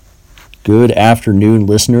Good afternoon,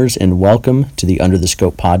 listeners, and welcome to the Under the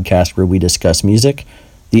Scope podcast, where we discuss music.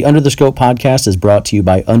 The Under the Scope podcast is brought to you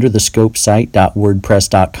by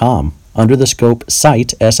underthescopesite.wordpress.com. Under the Scope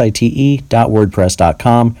site,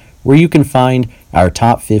 site.wordpress.com, where you can find our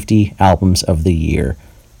top 50 albums of the year.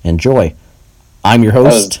 Enjoy. I'm your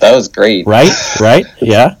host. That was great. Right?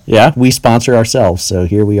 Yeah. We sponsor ourselves, so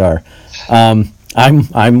here we are. I'm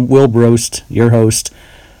Will Brost, your host,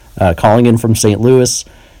 calling in from St. Louis.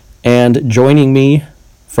 And joining me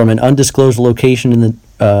from an undisclosed location in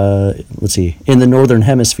the Northern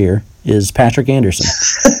Hemisphere is Patrick Anderson.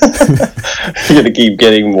 You're gonna keep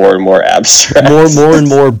getting more and more abstract. More and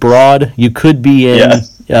more broad. You could be in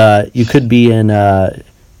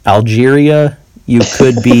Algeria. You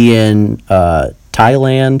could be in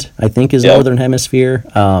Thailand, I think is Northern Hemisphere.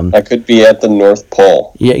 I could be at the North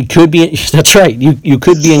Pole. Yeah, it could be. That's right. You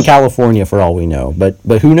could be in California for all we know. But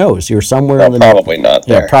who knows? You're somewhere in the probably not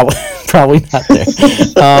there. Yeah, probably not there.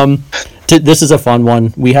 This is a fun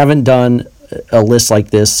one. We haven't done a list like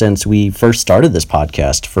this since we first started this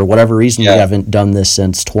podcast. For whatever reason, we haven't done this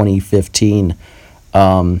since 2015.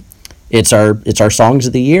 It's our songs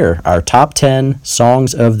of the year, our top 10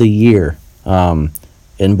 songs of the year.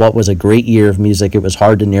 In what was a great year of music, it was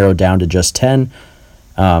hard to narrow down to just 10.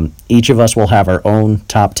 Each of us will have our own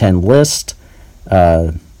top 10 list,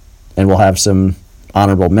 and we'll have some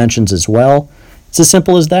honorable mentions as well. It's as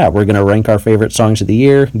simple as that. We're going to rank our favorite songs of the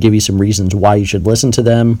year, give you some reasons why you should listen to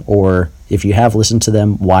them, or if you have listened to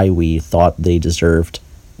them, why we thought they deserved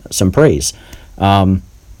some praise.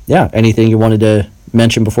 Anything you wanted to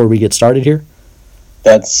mention before we get started here?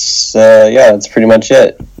 That's pretty much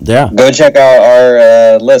it. Yeah. Go check out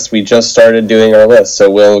our list. We just started doing our list, so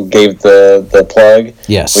Will gave the plug.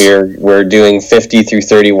 Yes. We're doing 50 through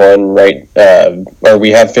 31 or we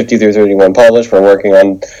have 50 through 31 published. We're working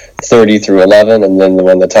on 30 through 11, and then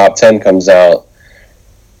when the top 10 comes out,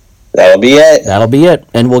 that'll be it.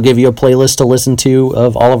 And we'll give you a playlist to listen to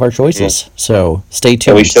of all of our choices. Mm-hmm. So stay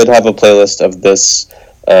tuned. And we should have a playlist of this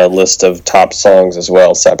list of top songs as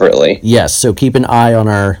well separately. Yes, so keep an eye on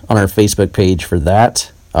our Facebook page for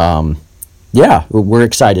that. We're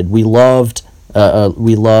excited. We love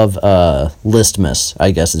Listmas,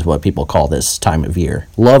 I guess is what people call this time of year.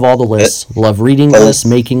 Love all the lists. Love reading lists,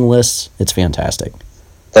 making lists. It's fantastic.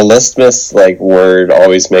 The Listmas word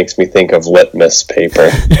always makes me think of litmus paper.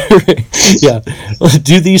 Yeah.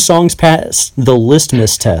 Do these songs pass the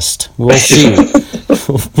Listmas test? We'll see.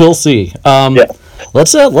 We'll see.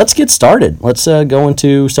 Let's get started. Let's go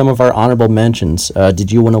into some of our honorable mentions.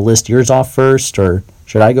 Did you want to list yours off first, or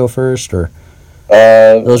should I go first, or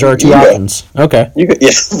those are our two options? Okay.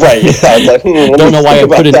 Right. Don't know why I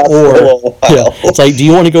put an or. Yeah. It's like, do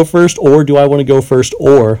you want to go first, or do I want to go first,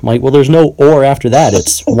 or? I'm like, well, there's no or after that.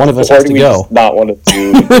 It's one of us has to go. Not want to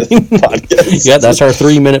do this podcast. Yeah, that's our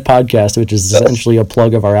 3-minute podcast, which is essentially a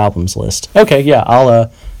plug of our albums list. Okay. Yeah,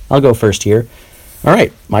 I'll go first here. All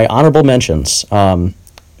right, my honorable mentions. My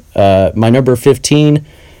number 15,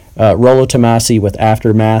 Rollo Tomassi with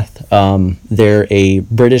Aftermath. They're a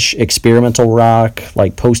British experimental rock,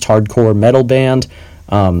 post-hardcore metal band.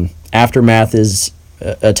 Aftermath is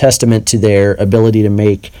a testament to their ability to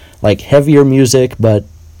make heavier music, but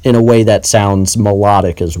in a way that sounds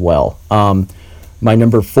melodic as well. My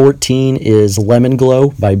number 14 is Lemon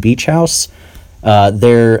Glow by Beach House.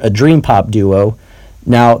 They're a dream pop duo.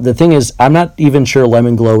 Now, the thing is, I'm not even sure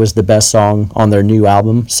Lemon Glow is the best song on their new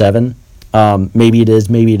album, 7. Maybe it is,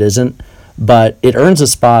 maybe it isn't. But it earns a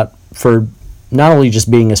spot for not only just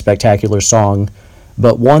being a spectacular song,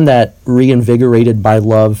 but one that reinvigorated my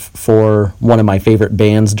love for one of my favorite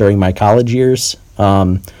bands during my college years.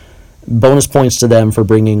 Bonus points to them for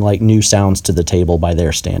bringing new sounds to the table by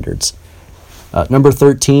their standards. Number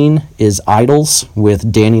 13 is Idols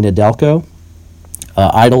with Danny Nedelko.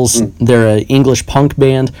 Idols, they're an English punk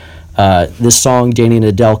band. This song, Danny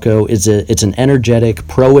Nedelko, it's an energetic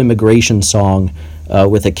pro-immigration song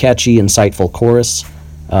with a catchy, insightful chorus.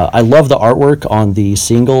 I love the artwork on the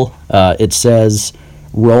single. It says,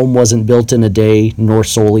 "Rome wasn't built in a day, nor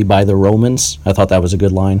solely by the Romans." I thought that was a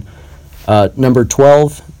good line. Number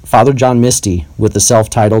 12, Father John Misty with the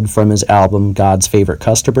self-titled from his album, God's Favorite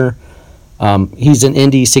Customer. He's an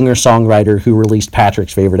indie singer-songwriter who released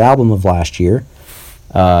Patrick's favorite album of last year.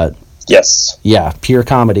 Yes. Yeah, pure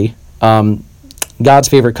comedy. God's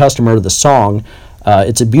Favorite Customer, the song,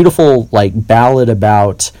 it's a beautiful ballad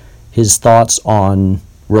about his thoughts on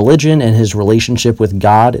religion and his relationship with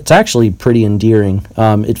God. It's actually pretty endearing.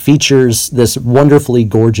 It features this wonderfully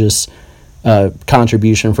gorgeous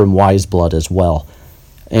contribution from Wise Blood as well.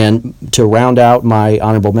 And to round out my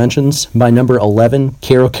honorable mentions, my number 11,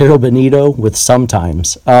 Caro Caro Bonito with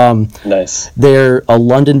Sometimes. Nice. They're a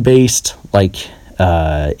London-based, like,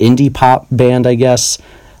 indie pop band, I guess.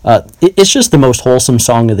 It's just the most wholesome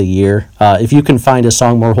song of the year. If you can find a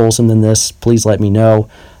song more wholesome than this, please let me know.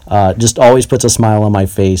 Just always puts a smile on my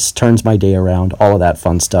face, turns my day around, all of that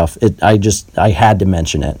fun stuff. I had to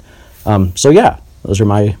mention it. So yeah, those are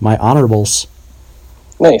my honorables.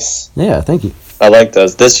 Nice. Yeah, thank you. I like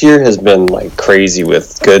those. This year has been like crazy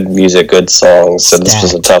with good music, good songs, so this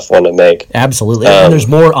was a tough one to make. Absolutely. And there's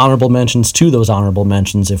more honorable mentions to those honorable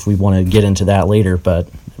mentions if we want to get into that later, but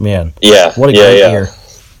man, what a great year.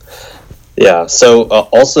 Yeah, so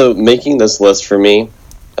also making this list for me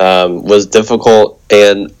was difficult,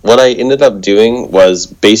 and what I ended up doing was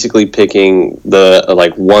basically picking the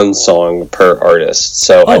like one song per artist.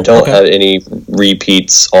 So I don't have any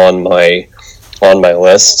repeats on my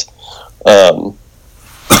list.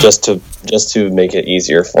 Just to make it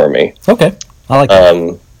easier for me. Okay, I like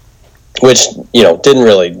that. Which didn't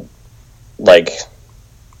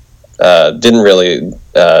really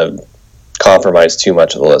compromise too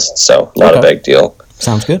much of the list, so not a big deal.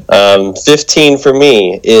 Sounds good. 15 for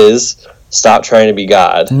me is "Stop Trying to Be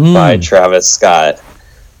God" by Travis Scott.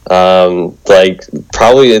 Like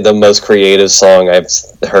probably the most creative song I've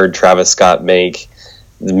heard Travis Scott make.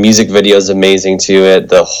 The music video is amazing to it.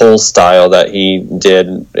 The whole style that he did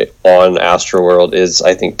on Astroworld is,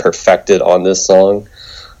 I think, perfected on this song.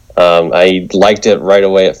 I liked it right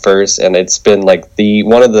away at first, and it's been like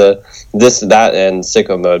that and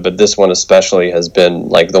Sicko Mode, but this one especially has been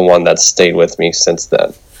like the one that's stayed with me since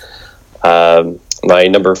then. My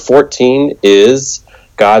number 14 is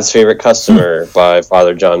 "God's Favorite Customer" by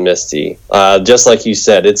Father John Misty. Just like you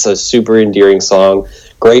said, it's a super endearing song,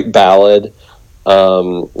 great ballad.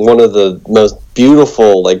 One of the most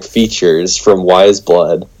beautiful like features from Wise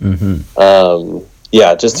Blood.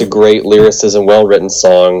 Just a great lyricism, well written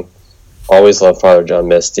song. Always love Father John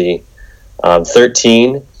Misty.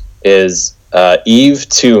 13 is Eve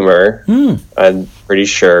Toomer. I'm pretty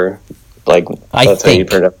sure that's how you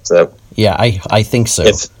pronounce it. Yeah, I think so.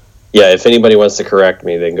 If anybody wants to correct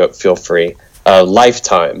me, then feel free.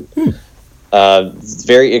 Lifetime.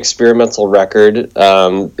 Very experimental record,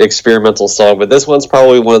 experimental song, but this one's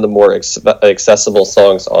probably one of the more accessible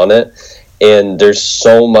songs on it, and there's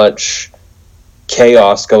so much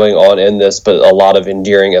chaos going on in this, but a lot of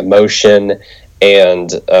endearing emotion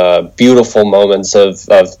and beautiful moments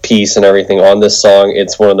of peace and everything on this song.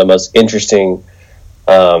 It's one of the most interesting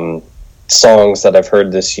songs that I've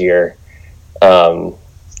heard this year, and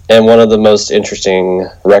one of the most interesting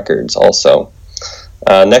records also.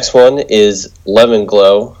 Next one is "Lemon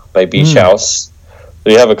Glow" by Beach House.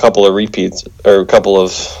 We have a couple of repeats, or a couple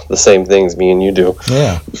of the same things me and you do.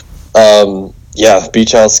 Yeah.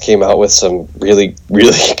 Beach House came out with some really,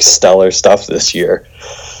 really stellar stuff this year.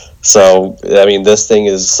 So, I mean, this thing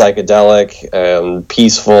is psychedelic and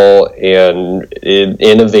peaceful and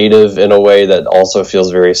innovative in a way that also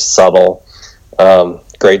feels very subtle.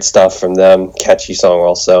 Great stuff from them. Catchy song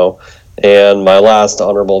also. And my last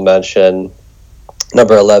honorable mention,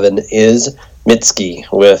 number 11, is Mitski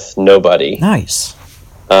with "Nobody." Nice.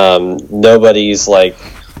 Nobody's like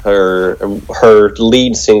her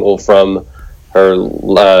lead single from her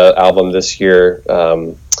album this year.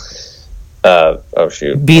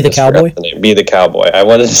 Be the Cowboy? Be the Cowboy. I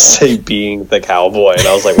wanted to say "Being the Cowboy," and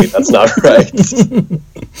I was like, wait, that's not right.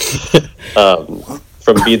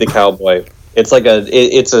 From "Be the Cowboy." It's like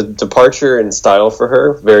it's a departure in style for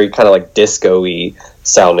her, very kind of like disco-y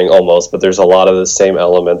sounding almost, but there's a lot of the same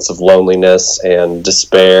elements of loneliness and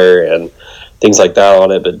despair and things like that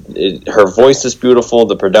on it. But her voice is beautiful.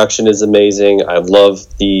 The production is amazing. I love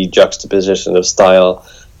the juxtaposition of style.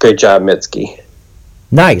 Great job, Mitski.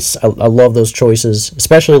 Nice. I love those choices.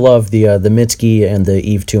 Especially love the Mitski and the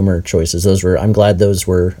Eve Toomer choices. I'm glad those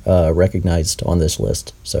were recognized on this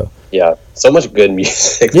list. So yeah, so much good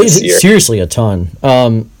music this year. Seriously, a ton.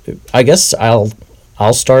 I guess I'll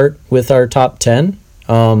start with our top 10.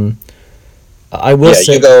 I will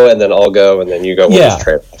say, you go, and then I'll go, and then you go.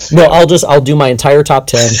 No, I'll do my entire top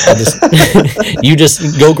 10. You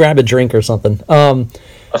just go grab a drink or something.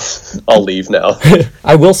 I'll leave now.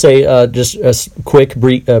 I will say, just a quick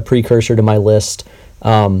precursor to my list.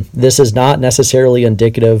 This is not necessarily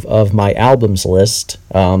indicative of my albums list.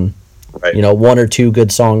 Right. One or two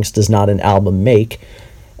good songs does not an album make.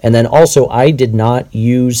 And then also, I did not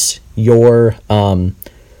use your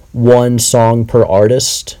one song per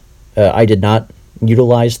artist. I did not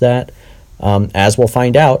utilize that. As we'll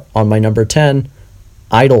find out on my number 10,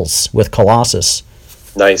 Idols with Colossus.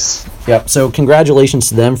 Nice. Yep. So congratulations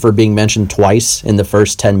to them for being mentioned twice in the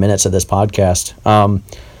first 10 minutes of this podcast.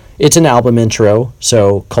 It's an album intro,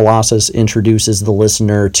 so Colossus introduces the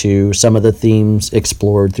listener to some of the themes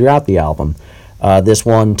explored throughout the album. This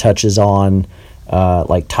one touches on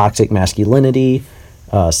like toxic masculinity,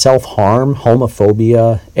 self-harm,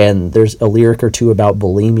 homophobia, and there's a lyric or two about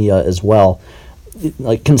bulimia as well.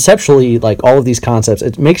 Like conceptually, like all of these concepts,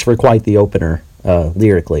 it makes for quite the opener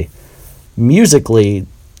lyrically. Musically,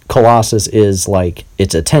 Colossus is like,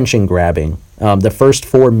 it's attention grabbing. The first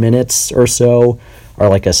 4 minutes or so are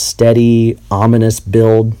like a steady, ominous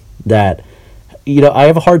build that, you know, I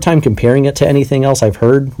have a hard time comparing it to anything else I've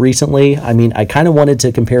heard recently. I mean, I kind of wanted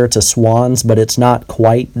to compare it to Swans, but it's not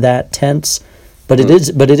quite that tense. But it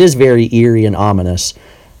is very eerie and ominous.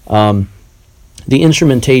 The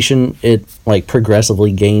instrumentation, it like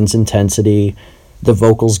progressively gains intensity. The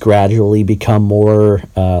vocals gradually become more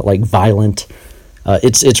like violent.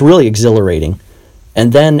 It's really exhilarating.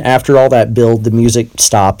 And then after all that build, the music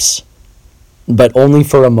stops, but only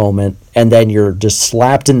for a moment, and then you're just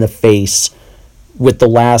slapped in the face with the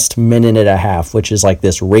last minute and a half, which is like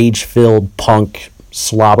this rage-filled punk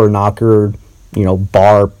slobber knocker, you know,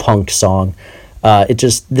 bar punk song.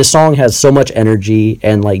 This song has so much energy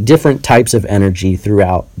and like different types of energy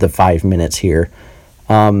throughout the 5 minutes here.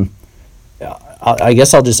 I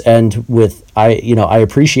guess I'll just end with, I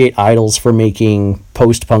appreciate Idols for making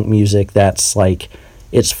post-punk music that's like,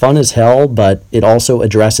 it's fun as hell, but it also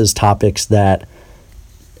addresses topics that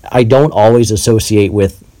I don't always associate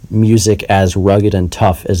with music as rugged and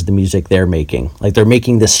tough as the music they're making. Like they're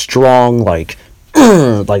making this strong, like,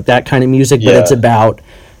 like that kind of music, but it's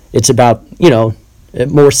about, you know,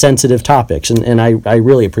 more sensitive topics. And I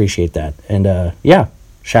really appreciate that. And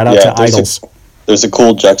shout out to Idols. There's a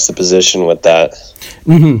cool juxtaposition with that.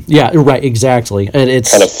 Mm-hmm. Yeah, right, exactly. And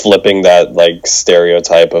it's kind of flipping that like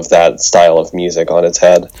stereotype of that style of music on its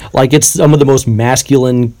head. Like it's some of the most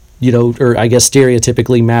masculine, you know, or I guess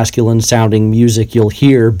stereotypically masculine sounding music you'll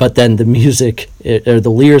hear, but then the music or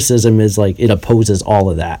the lyricism is like, it opposes all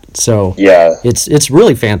of that. So yeah, it's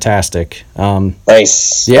really fantastic.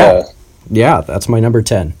 Nice. Yeah, that's my number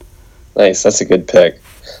 10. Nice, that's a good pick.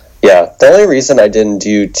 Yeah, the only reason I didn't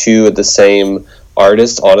do two of the same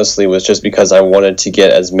artist, honestly, was just because I wanted to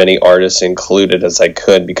get as many artists included as I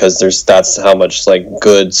could, because that's how much like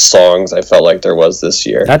good songs I felt like there was this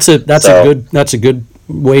year. That's a good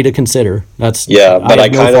way to consider. But I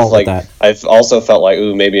kind of like I've also felt like,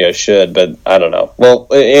 ooh, maybe I should, but I don't know. Well,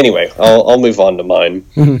 anyway, I'll move on to mine.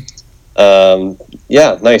 Mm-hmm.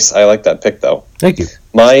 Yeah, nice. I like that pick though. Thank you.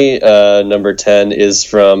 My number 10 is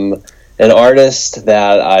from an artist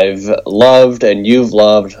that I've loved and you've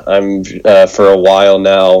loved for a while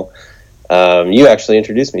now. You actually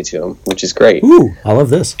introduced me to him, which is great. Ooh, I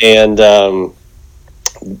love this. And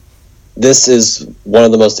this is one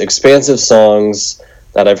of the most expansive songs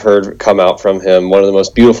that I've heard come out from him, one of the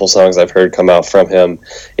most beautiful songs I've heard come out from him.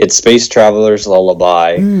 It's Space Traveler's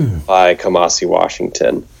Lullaby by Kamasi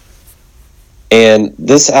Washington. And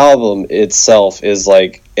this album itself is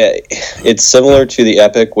like, it's similar to the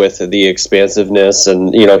Epic with the expansiveness,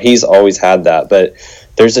 and you know, he's always had that, but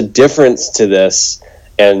there's a difference to this,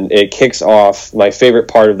 and it kicks off, my favorite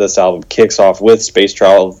part of this album kicks off with Space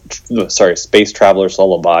Traveler's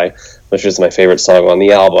Lullaby, which is my favorite song on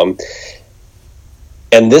the album.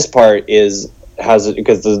 And this part because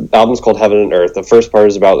the album's called Heaven and Earth. The first part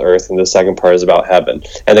is about Earth, and the second part is about heaven.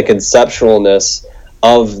 And the conceptualness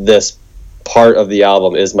of this part of the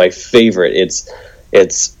album is my favorite.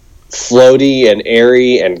 It's floaty and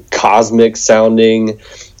airy and cosmic sounding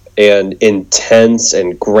and intense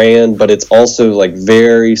and grand, but it's also like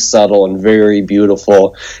very subtle and very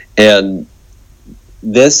beautiful. And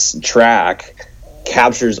this track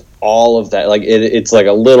captures all of that. Like it's like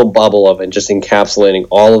a little bubble of it, just encapsulating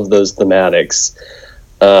all of those thematics.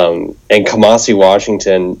 And Kamasi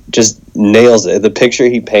Washington just nails it. The picture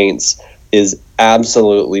he paints is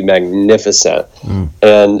absolutely magnificent.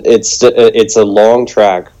 And it's a long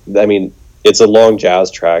track. I mean, it's a long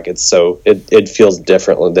jazz track. It feels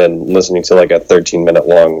different than listening to like a 13-minute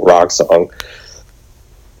long rock song.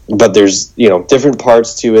 But there's, you know, different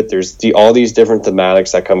parts to it. There's all these different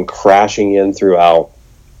thematics that come crashing in throughout.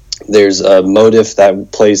 There's a motif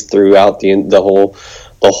that plays throughout the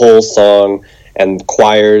whole song, and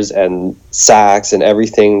choirs and sax and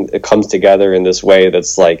everything. It comes together in this way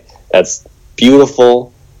that's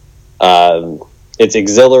beautiful. It's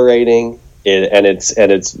exhilarating,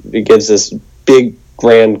 it gives this big,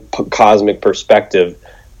 grand, cosmic perspective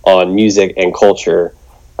on music and culture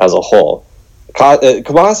as a whole.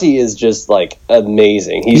 Kamasi is just like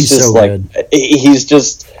amazing. He's just so like good. He's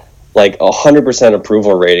just like 100%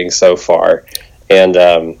 approval rating so far. And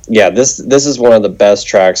this is one of the best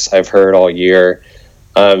tracks I've heard all year.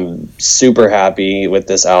 I'm super happy with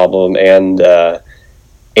this album and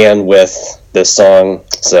with this song.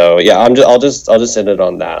 So yeah, I'll just end it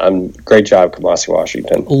on that. Great job, Kamasi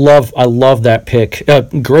Washington. I love that pick.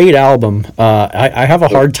 Great album. I have a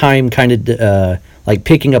hard time kind of like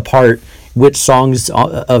picking apart which songs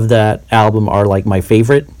of that album are like my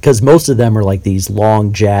favorite, because most of them are like these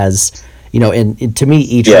long jazz, and to me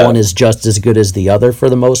each one is just as good as the other for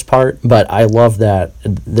the most part. But I love that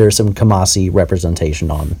there's some Kamasi representation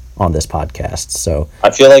on this podcast. So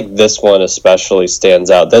I feel like this one especially stands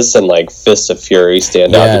out. This and like Fists of Fury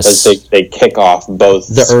stand out because they kick off both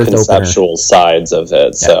the conceptual sides of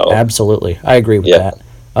it. So absolutely, I agree with that.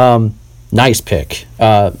 Nice pick.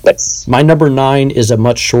 Nice. My number 9 is a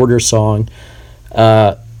much shorter song.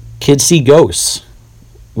 Kids See Ghosts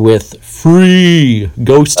with Free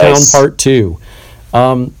Ghost Town Part 2.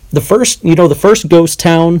 The first Ghost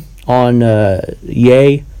Town on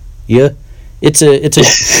It's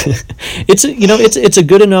a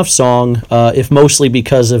good enough song, if mostly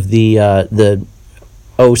because of the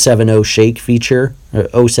 070 Shake feature,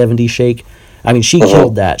 070 Shake. I mean, she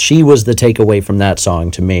killed that. She was the takeaway from that song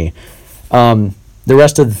to me. The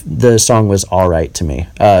rest of the song was all right to me.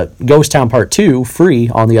 Ghost Town Part 2, Free,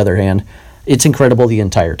 on the other hand, it's incredible the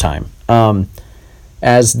entire time.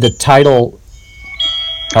 As the title...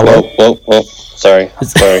 Hello? Whoa. Sorry.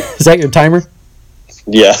 Is that your timer?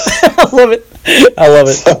 Yeah. I love it.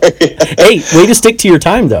 Sorry. Hey, way to stick to your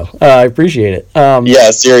time, though. I appreciate it.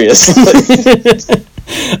 Yeah, seriously.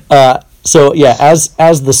 So yeah,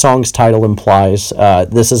 as the song's title implies,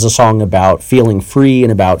 this is a song about feeling free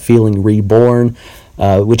and about feeling reborn,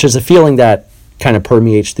 which is a feeling that kind of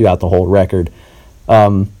permeates throughout the whole record.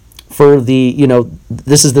 This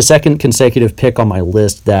is the second consecutive pick on my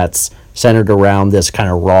list that's centered around this kind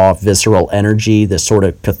of raw, visceral energy, this sort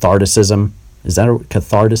of catharticism. Is that a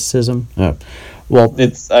catharticism? Well,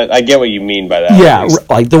 I get what you mean by that. Yeah,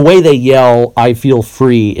 like the way they yell, "I feel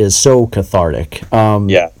free," is so cathartic.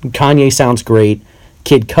 Kanye sounds great.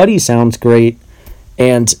 Kid Cudi sounds great.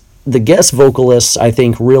 And the guest vocalists, I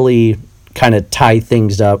think, really kind of tie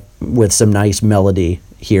things up with some nice melody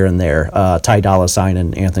here and there. Ty Dolla $ign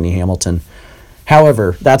and Anthony Hamilton.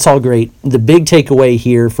 However, that's all great. The big takeaway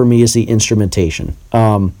here for me is the instrumentation.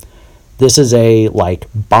 This is a like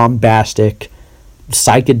bombastic,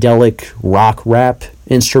 psychedelic rock rap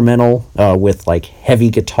instrumental with like heavy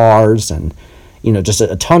guitars and just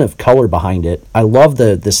a ton of color behind it. I love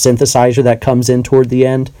the synthesizer that comes in toward the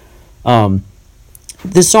end.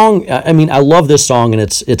 This song, I love this song, and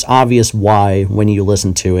it's obvious why when you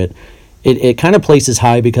listen to it. It kind of places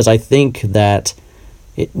high because I think that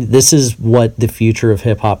this is what the future of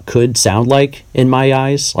hip hop could sound like in my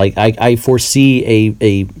eyes. Like I foresee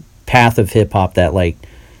a path of hip hop that like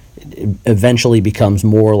eventually becomes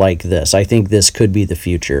more like this. I think this could be the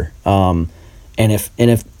future. And if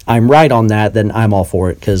I'm right on that, then I'm all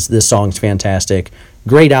for it, because this song's fantastic.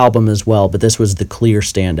 Great album as well, but this was the clear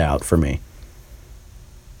standout for me.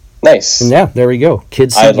 Nice. And yeah, there we go.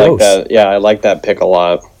 Kids See Ghosts. Like that. Yeah, I like that pick a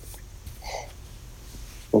lot.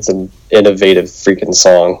 It's an innovative freaking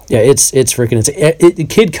song. Yeah, it's freaking.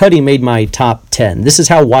 Kid Cudi made my top 10. This is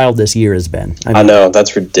how wild this year has been. I know,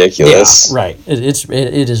 that's ridiculous. Yeah, right. It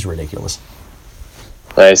is ridiculous.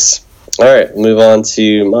 Nice. All right, move on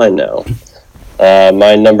to mine now.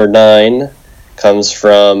 My number 9 comes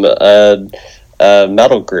from a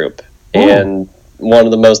metal group, and one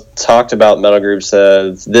of the most talked about metal groups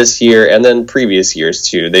this year and then previous years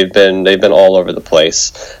too. They've been all over the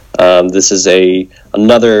place. This is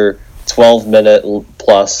another 12-minute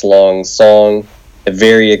plus long song, a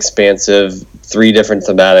very expansive, 3 different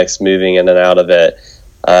thematics moving in and out of it.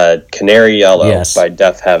 Canary Yellow by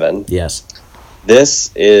Deaf Heaven. Yes.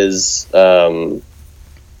 This is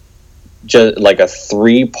just like a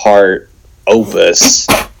 3-part opus,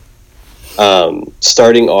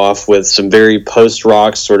 starting off with some very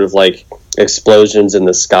post-rock sort of like explosions in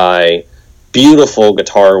the sky, beautiful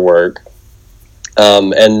guitar work,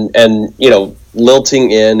 and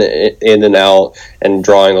lilting in and out and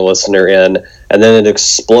drawing the listener in, and then it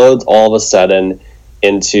explodes all of a sudden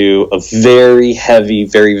into a very heavy,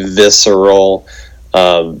 very visceral,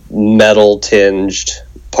 metal tinged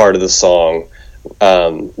part of the song,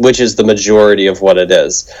 which is the majority of what it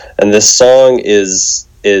is. And this song is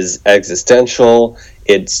existential.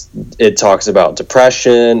 It talks about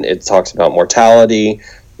depression. It talks about mortality.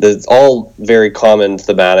 It's all very common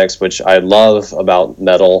thematics, which I love about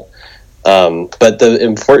metal. But the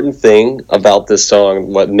important thing about this song,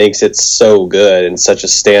 what makes it so good and such a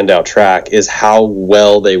standout track, is how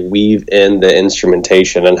well they weave in the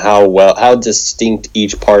instrumentation and how distinct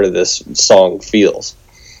each part of this song feels.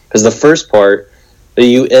 Because the first part,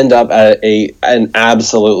 you end up at an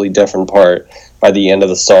absolutely different part by the end of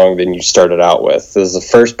the song than you started out with. Because the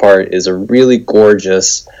first part is a really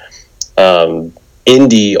gorgeous,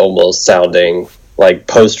 indie almost sounding, like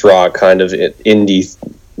post-rock kind of indie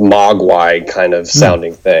mogwai kind of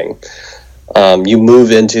sounding thing. You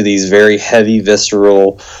move into these very heavy,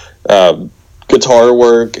 visceral guitar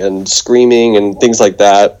work and screaming and things like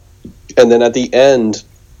that, and then at the end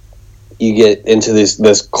you get into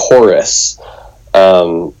this chorus,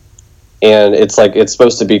 and it's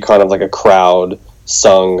supposed to be kind of like a crowd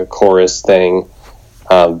sung chorus thing,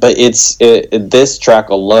 but this track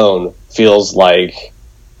alone feels like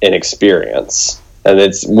an experience. And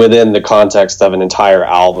it's within the context of an entire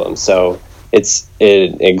album, so it's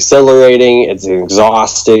an exhilarating, it's an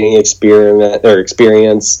exhausting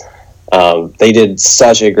experience. They did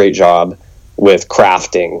such a great job with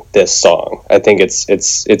crafting this song. I think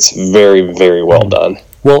it's very, very well done.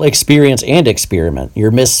 Well, experience and experiment.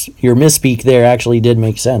 Your misspeak there actually did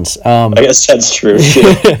make sense. I guess that's true.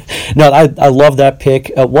 No, I love that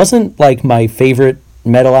pick. It wasn't like my favorite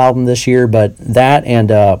metal album this year, but that and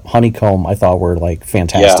Honeycomb I thought were like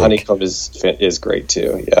fantastic. Yeah, Honeycomb is great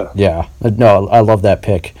too. Yeah. No, I love that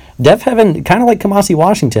pick. Deaf Heaven, kind of like Kamasi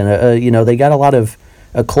Washington. They got a lot of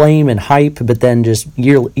acclaim and hype, but then just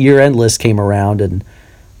Year End list came around, and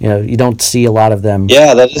you don't see a lot of them.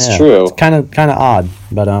 Yeah, that is true. It's kind of odd,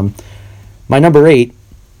 but my number 8.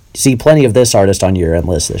 See plenty of this artist on Year End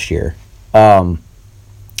list this year.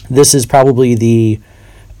 This is probably the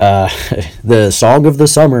song of the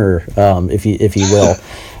summer, if you will.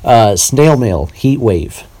 Snail Mail, Heat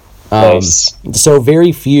Wave. Nice. So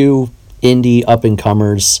very few indie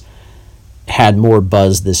up-and-comers had more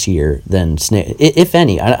buzz this year than if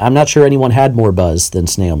any. I'm not sure anyone had more buzz than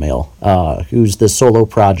Snail Mail, who's the solo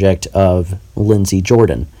project of Lindsey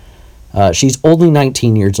Jordan. She's only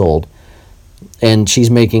 19 years old, and she's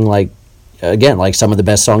making like some of the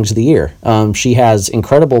best songs of the year. She has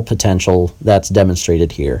incredible potential that's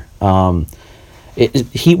demonstrated here.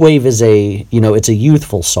 Heat Wave is it's a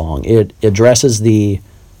youthful song. It addresses the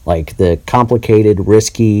complicated,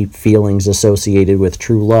 risky feelings associated with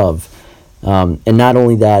true love. And not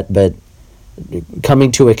only that, but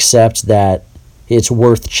coming to accept that it's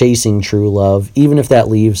worth chasing true love, even if that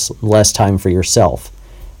leaves less time for yourself.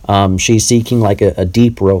 She's seeking a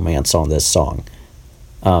deep romance on this song.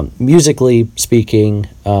 Musically speaking,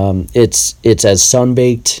 it's as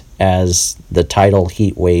sunbaked as the title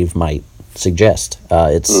Heat Wave might suggest.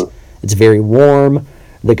 It's very warm.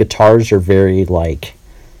 The guitars are very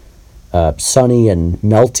sunny and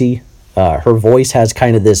melty. Her voice has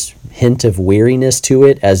kind of this hint of weariness to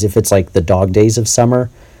it, as if it's like the dog days of summer.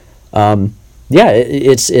 It's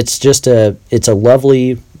a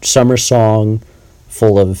lovely summer song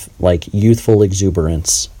full of youthful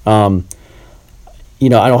exuberance. I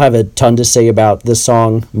don't have a ton to say about this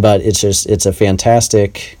song, but it's a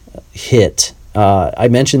fantastic hit. I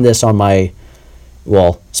mentioned this on my,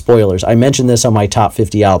 spoilers. I mentioned this on my top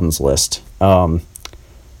 50 albums list.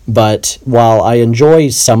 But while I enjoy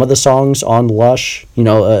some of the songs on Lush,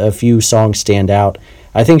 a few songs stand out,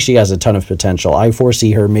 I think she has a ton of potential. I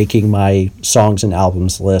foresee her making my songs and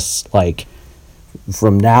albums lists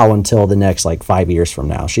from now until the next 5 years from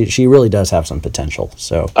now. She really does have some potential.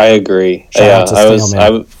 So I agree. I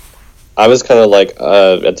was kind of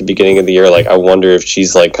at the beginning of the year, I wonder if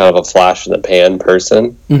she's kind of a flash in the pan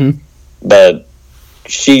person. Mm-hmm. But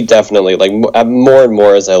she definitely more and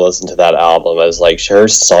more as I listen to that album, as her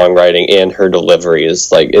songwriting and her delivery is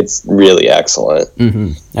it's really excellent.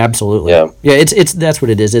 Mm-hmm. Absolutely. Yeah. It's that's what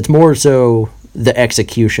it is. It's more so the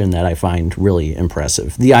execution that I find really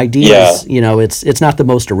impressive. The ideas, it's not the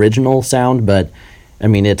most original sound, but I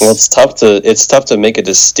mean, it's tough to make a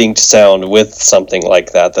distinct sound with something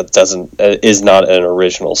like that doesn't is not an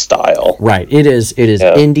original style. Right. It is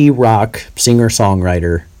indie rock singer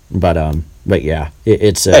songwriter, but yeah,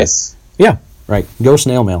 it's nice. Yeah. Right. Go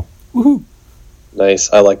Snail Mail. Woohoo. Nice.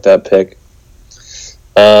 I like that pick.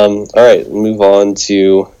 All right. Move on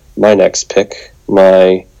to my next pick.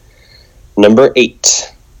 My number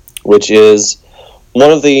 8, which is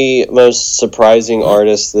one of the most surprising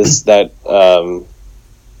artists that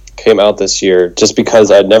came out this year, just because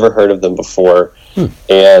I'd never heard of them before,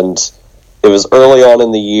 and it was early on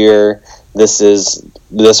in the year. This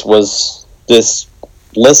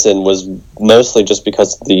listen was mostly just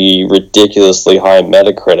because of the ridiculously high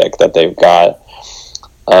Metacritic that they've got.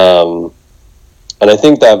 And I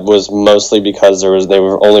think that was mostly because they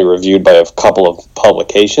were only reviewed by a couple of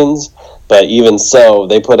publications. But even so,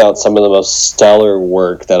 they put out some of the most stellar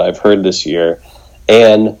work that I've heard this year,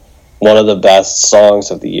 and one of the best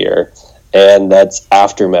songs of the year, and that's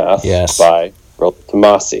Aftermath by Rollo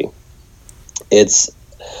Tomassi. It's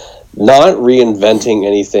not reinventing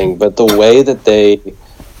anything, but the way that they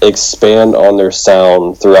expand on their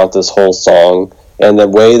sound throughout this whole song, and the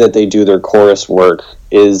way that they do their chorus work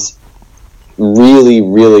is really,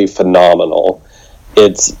 really phenomenal.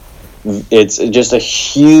 It's just a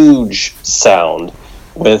huge sound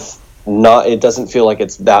with it doesn't feel like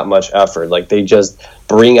it's that much effort. Like, they just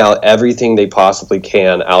bring out everything they possibly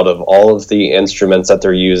can out of all of the instruments that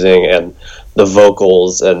they're using and the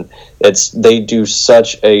vocals, and they do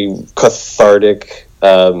such a cathartic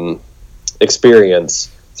experience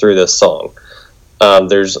through this song.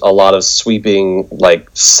 There's a lot of sweeping,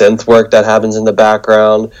 like, synth work that happens in the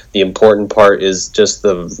background. The important part is just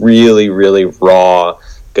the really, really raw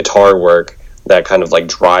guitar work that kind of, like,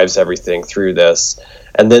 drives everything through this.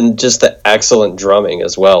 And then just the excellent drumming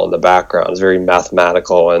as well in the background. It's very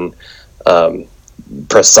mathematical and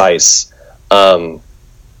precise. The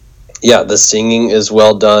singing is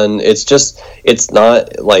well done. It's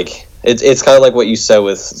not like, it's kind of like what you said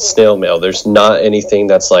with Snail Mail. There's not anything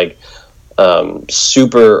that's, like,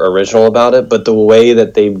 super original about it, but the way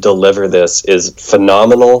that they deliver this is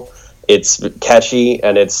phenomenal. It's catchy,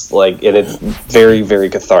 and it's very, very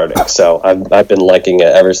cathartic. So I've been liking it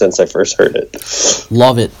ever since I first heard it.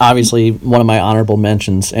 Love it. Obviously, one of my honorable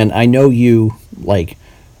mentions, and I know you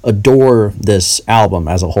adore this album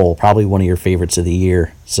as a whole. Probably one of your favorites of the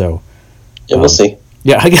year. So yeah, we'll see.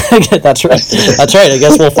 Yeah, that's right. That's right. I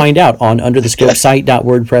guess we'll find out on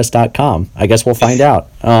underthescopesite.wordpress.com. I guess we'll find out.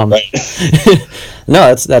 Right.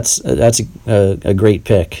 No, that's a great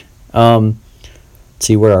pick. Let's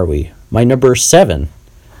see, where are we? My number 7.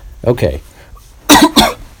 Okay.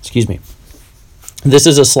 Excuse me. This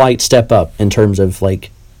is a slight step up in terms of,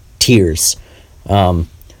 like, tiers. So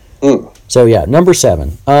yeah, number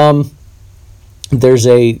 7. There's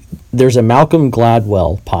a Malcolm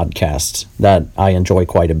Gladwell podcast that I enjoy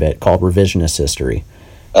quite a bit called Revisionist History.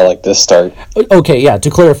 I like this start. Okay, yeah, to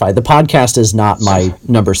clarify, the podcast is not my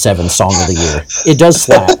number 7 song of the year. It does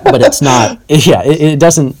slap, but it's not, yeah, it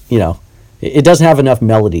doesn't, it doesn't have enough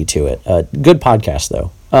melody to it. Good podcast,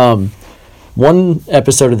 though. One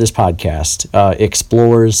episode of this podcast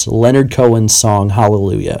explores Leonard Cohen's song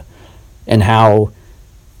Hallelujah, and how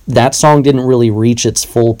that song didn't really reach its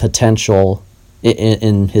full potential,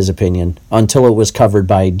 in his opinion, until it was covered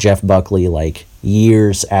by Jeff Buckley, like,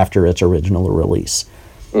 years after its original release.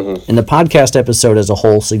 Mm-hmm. And the podcast episode as a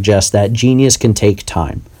whole suggests that genius can take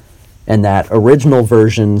time, and that original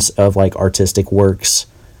versions of, like, artistic works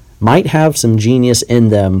might have some genius in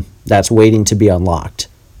them that's waiting to be unlocked.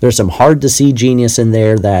 There's some hard-to-see genius in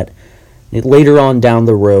there that later on down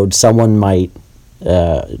the road someone might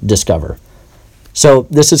discover. So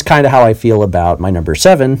this is kind of how I feel about my number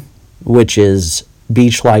 7, which is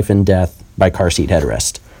Beach Life and Death by Car Seat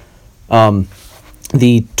Headrest.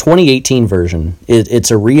 The 2018 version,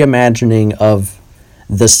 it's a reimagining of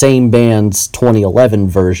the same band's 2011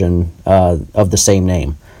 version of the same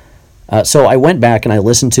name. So I went back and I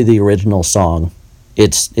listened to the original song.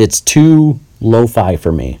 It's too lo-fi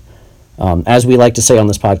for me. As we like to say on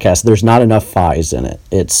this podcast, there's not enough fi's in it.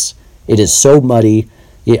 It is so muddy.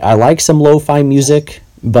 I like some lo-fi music,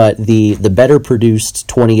 but the better produced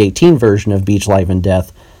 2018 version of Beach Life and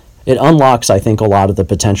Death, it unlocks, I think, a lot of the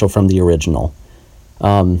potential from the original.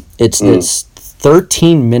 It's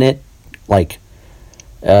 13-minute like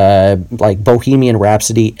Bohemian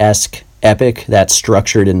Rhapsody-esque epic that's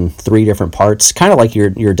structured in 3 different parts, kind of like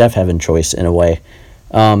your Def Heaven choice in a way.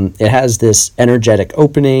 It has this energetic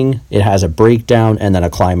opening, it has a breakdown, and then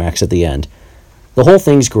a climax at the end. The whole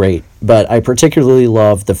thing's great, but I particularly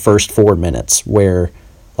love the first 4 minutes where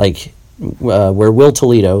Will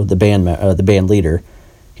Toledo, the band leader,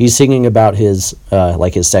 he's singing about his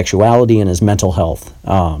his sexuality and his mental health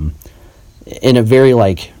in a very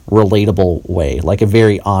relatable way, a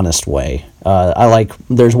very honest way.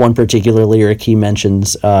 There's one particular lyric he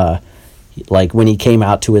mentions, when he came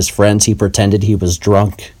out to his friends, he pretended he was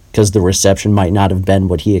drunk because the reception might not have been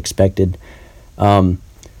what he expected.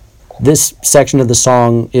 This section of the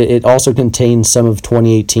song, it also contains some of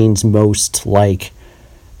 2018's most,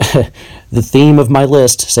 the theme of my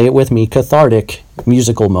list, say it with me, cathartic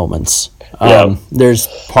musical moments. There's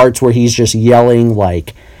parts where he's just yelling,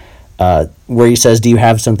 where he says, "Do you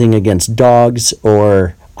have something against dogs?"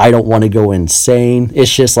 or "I don't want to go insane."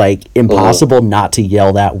 It's just impossible not to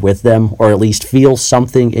yell that with them, or at least feel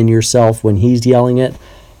something in yourself when he's yelling it.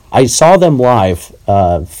 I saw them live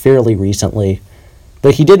fairly recently,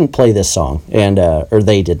 but he didn't play this song, and or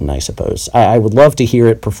they didn't, I suppose. I would love to hear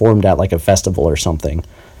it performed at like a festival or something.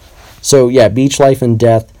 So yeah, Beach Life and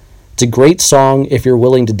Death. It's a great song if you're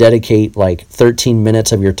willing to dedicate like 13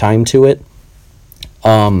 minutes of your time to it.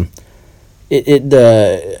 I'm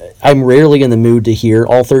rarely in the mood to hear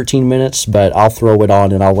all 13 minutes, but I'll throw it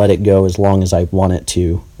on and I'll let it go as long as I want it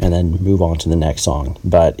to, and then move on to the next song.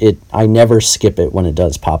 But I never skip it when it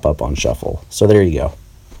does pop up on shuffle. So there you go.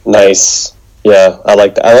 Nice. Yeah, I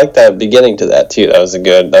like that beginning to that too. That was a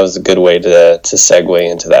good way to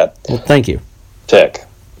segue into that. Well, thank you. Pick.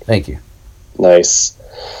 Thank you. Nice.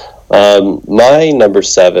 My number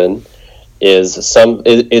 7 is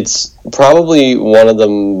it's probably one of the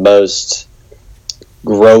most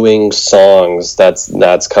growing songs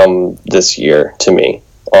that's come this year to me,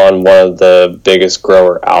 on one of the biggest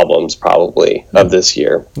grower albums probably of this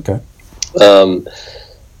year. Okay.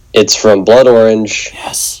 It's from Blood Orange.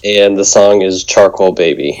 Yes. And the song is Charcoal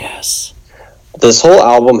Baby. Yes. This whole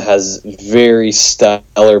album has very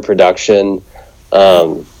stellar production.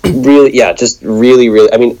 Really, yeah, just really,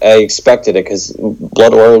 I mean, I expected it because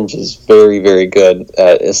Blood Orange is very, very good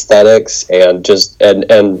at aesthetics and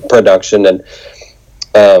and production, and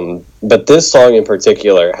but this song in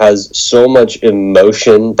particular has so much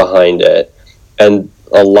emotion behind it, and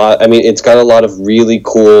a lot. I mean, it's got a lot of really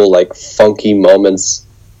cool, like, funky moments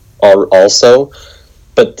also,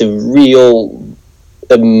 but the real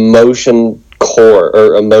emotional core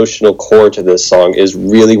to this song is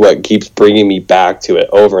really what keeps bringing me back to it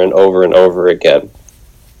over and over and over again.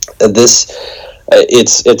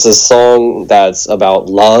 It's a song that's about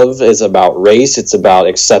love, it's about race, it's about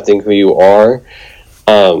accepting who you are,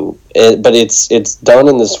 but it's done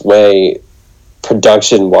in this way,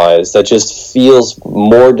 production wise, that just feels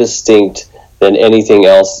more distinct than anything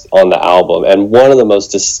else on the album, and one of the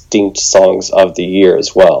most distinct songs of the year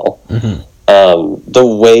as well. Mm-hmm. The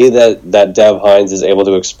way that Dev Hynes is able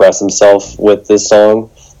to express himself with this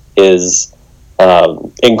song is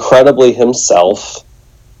incredibly himself,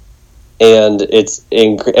 and it's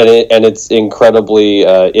incredibly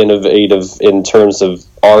innovative in terms of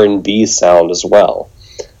R&B sound as well.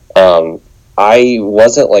 I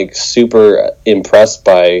wasn't like super impressed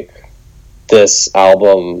by this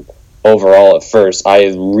album overall at first. I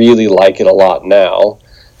really like it a lot now.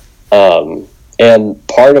 And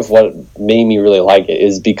part of what made me really like it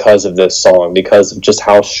is because of this song, because of just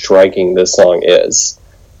how striking this song is.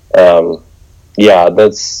 Yeah,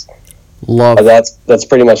 that's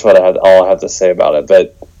pretty much all I have to say about it.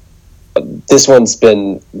 But this one's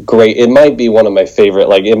been great. It might be one of my favorite.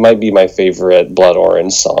 Like, it might be my favorite Blood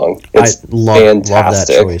Orange song. It's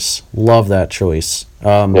fantastic. Love that choice.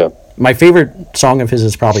 Yeah. My favorite song of his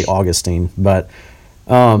is probably Augustine, but.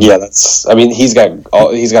 Yeah, he's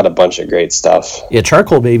got a bunch of great stuff. Yeah,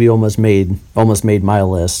 Charcoal Baby almost made my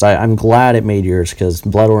list. I'm glad it made yours, because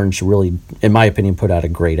Blood Orange really, in my opinion, put out a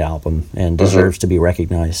great album and deserves to be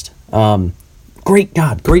recognized. Great.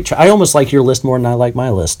 I almost like your list more than I like my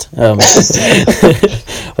list. But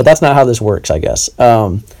that's not how this works, I guess.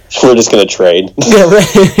 We're just gonna trade.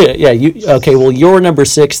 Yeah. Okay? Well, your number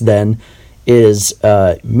 6 then is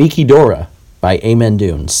Miki Dora by Amen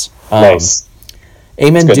Dunes. Nice.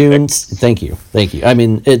 Amen Dunes. Thank you. I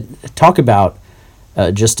mean, talk about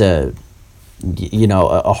just a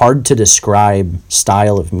hard to describe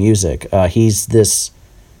style of music. He's this,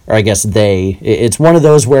 or I guess they. It's one of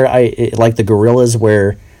those where like the Gorillaz,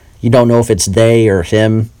 where you don't know if it's they or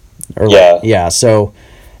him. Or yeah. So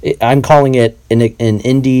I'm calling it an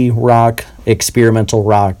indie rock, experimental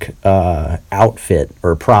rock outfit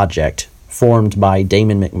or project formed by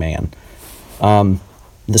Damon McMahon.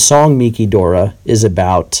 The song Miki Dora is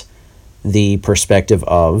about the perspective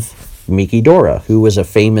of Miki Dora, who was a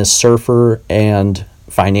famous surfer and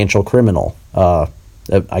financial criminal,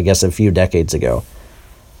 I guess a few decades ago.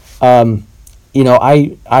 I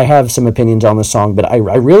have some opinions on the song, but I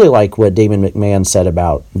really like what Damon McMahon said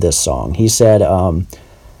about this song. He said,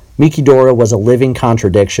 Miki Dora was a living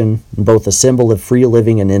contradiction, both a symbol of free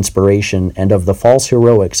living and inspiration, and of the false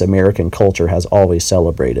heroics American culture has always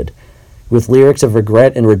celebrated. With lyrics of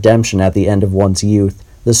regret and redemption at the end of one's youth,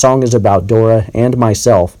 the song is about Dora and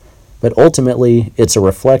myself, but ultimately it's a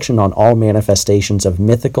reflection on all manifestations of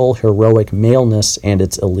mythical, heroic maleness and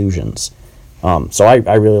its illusions. So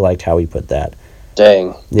I really liked how he put that.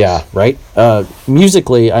 Dang. Yeah, right?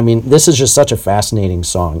 Musically, I mean, this is just such a fascinating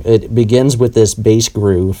song. It begins with this bass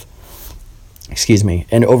groove,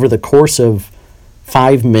 and over the course of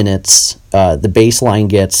 5 minutes, the bass line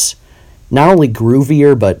gets not only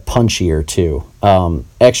groovier, but punchier, too.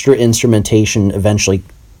 Extra instrumentation eventually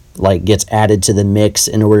like gets added to the mix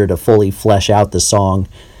in order to fully flesh out the song,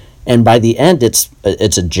 and by the end it's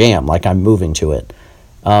a jam. Like, I'm moving to it.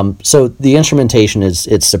 So the instrumentation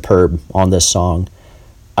it's superb on this song.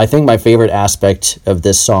 I think my favorite aspect of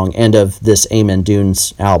this song and of this Amen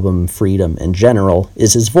Dunes album, Freedom in general,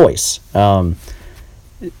 is his voice.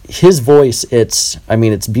 His voice, it's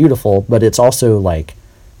beautiful, but it's also like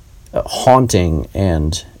haunting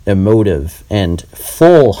and emotive and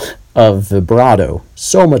full of vibrato.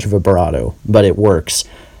 So much vibrato, but it works.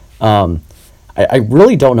 I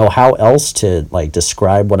really don't know how else to like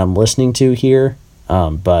describe what I'm listening to here,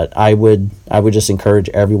 but I would just encourage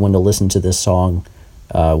everyone to listen to this song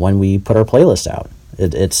when we put our playlist out.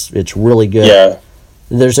 It's really good. Yeah.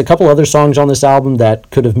 There's a couple other songs on this album that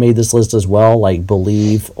could have made this list as well, like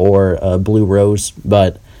Believe or Blue Rose,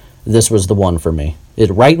 but this was the one for me. It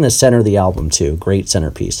right in the center of the album too. Great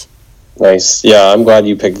centerpiece. Nice. Yeah, I'm glad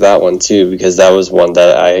you picked that one too, because that was one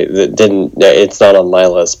that didn't. It's not on my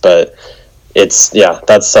list, but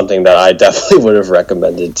that's something that I definitely would have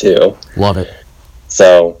recommended too. Love it.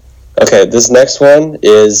 So, okay, this next one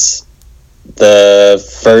is the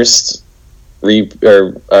first repeat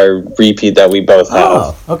that we both have.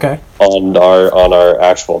 Oh, okay. On our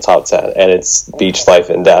actual top 10, and it's Beach Life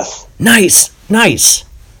and Death. Nice.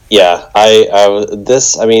 Yeah,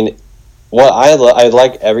 what I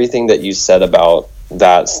like everything that you said about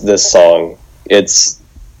this song. It's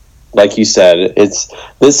like you said,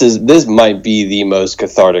 this might be the most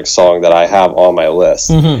cathartic song that I have on my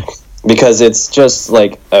list. Mm-hmm. Because it's just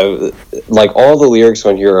like all the lyrics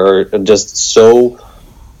on here are just so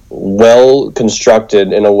well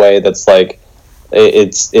constructed in a way that's like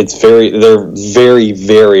they're very,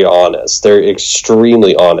 very honest. They're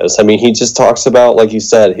extremely honest. I mean, he just talks about, like you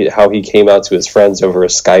said, how he came out to his friends over a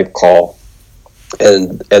Skype call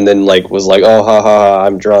and then like was like, oh, ha ha ha,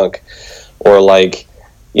 I'm drunk, or like,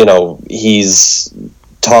 you know, he's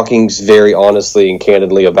talking very honestly and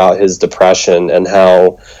candidly about his depression and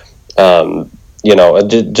how you know,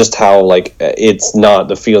 just how like it's not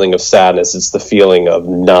the feeling of sadness, it's the feeling of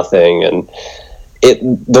nothing. And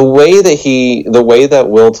the way that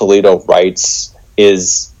Will Toledo writes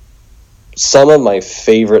is some of my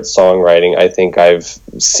favorite songwriting I think I've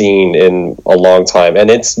seen in a long time, and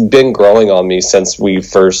it's been growing on me since we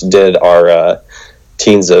first did our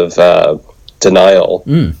Teens of Denial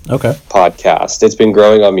podcast. It's been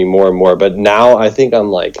growing on me more and more, but now I think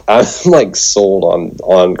I'm like sold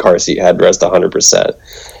on Car Seat Headrest 100%.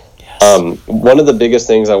 Yes. One of the biggest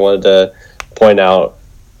things I wanted to point out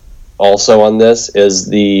also on this is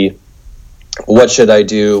the what should I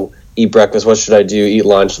do, eat breakfast, what should I do, eat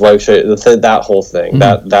lunch, that whole thing,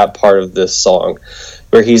 that part of this song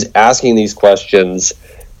where he's asking these questions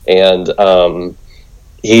and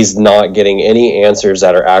he's not getting any answers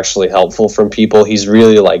that are actually helpful from people. He's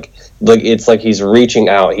really like it's like he's reaching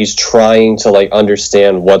out. He's trying to like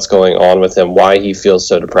understand what's going on with him, why he feels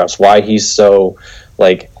so depressed, why he's so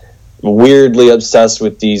like weirdly obsessed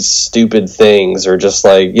with these stupid things, or just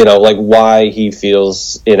like, you know, like why he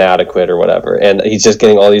feels inadequate or whatever. And he's just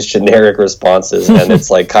getting all these generic responses, and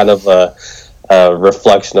it's like kind of a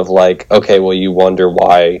reflection of like, okay, well, you wonder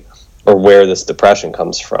why or where this depression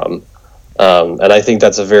comes from. And I think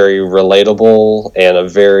that's a very relatable and a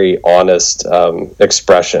very honest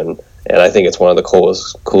expression, and I think it's one of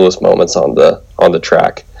the coolest moments on the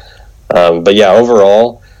track. But yeah,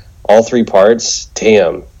 overall, all three parts,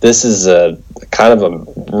 damn, this is a kind of a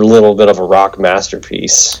little bit of a rock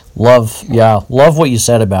masterpiece. Love what you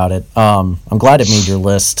said about it. I'm glad it made your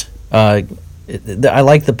list. I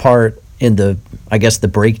like the part in the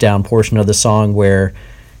breakdown portion of the song where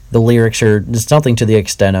the lyrics are something to the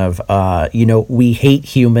extent of, you know, we hate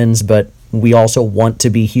humans, but we also want to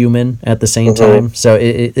be human at the same time. So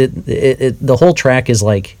the whole track is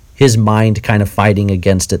like his mind kind of fighting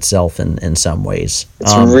against itself in some ways.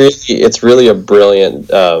 It's really a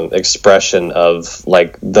brilliant expression of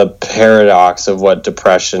like the paradox of what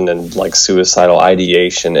depression and like suicidal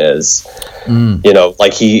ideation is. You know,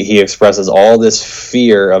 like he expresses all this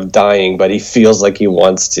fear of dying, but he feels like he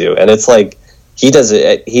wants to, and it's like he does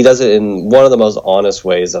it in one of the most honest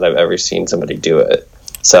ways that I've ever seen somebody do it.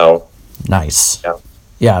 So nice.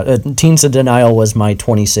 Yeah, Teens of Denial was my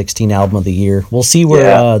 2016 album of the year. We'll see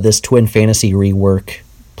where this Twin Fantasy rework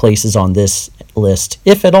places on this list,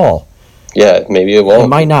 if at all. Yeah, maybe it won't. It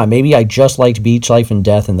might not. Maybe I just liked Beach Life and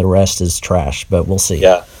Death and the rest is trash, but we'll see.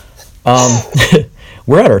 Yeah.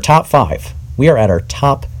 We're at our top 5. We are at our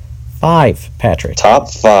top 5, Patrick. Top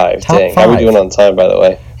 5. Dang. How are we doing on time, by the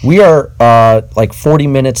way? We are like 40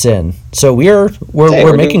 minutes in, so we're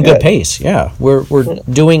making good pace. Yeah, we're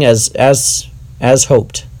doing as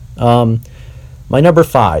hoped. My number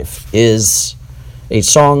 5 is a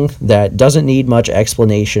song that doesn't need much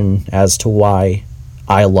explanation as to why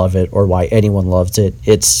I love it or why anyone loves it.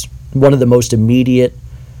 It's one of the most immediate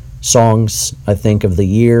songs, I think, of the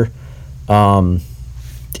year.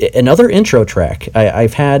 Another intro track.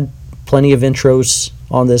 I've had plenty of intros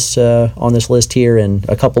on this list here, and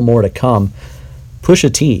a couple more to come.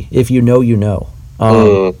 Pusha T, If You Know, You Know.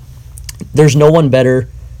 There's no one better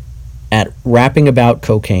at rapping about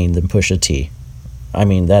cocaine than Pusha T. I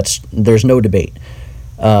mean, there's no debate.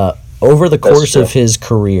 Over the course of his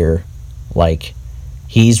career, like,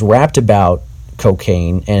 he's rapped about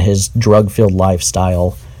cocaine and his drug-filled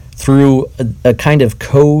lifestyle through a kind of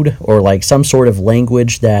code or like some sort of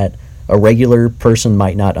language that a regular person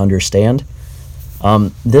might not understand.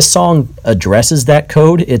 This song addresses that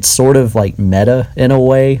code. It's sort of like meta in a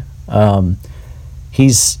way.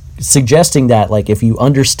 He's suggesting that, like, if you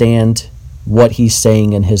understand what he's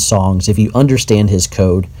saying in his songs, if you understand his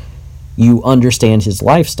code, you understand his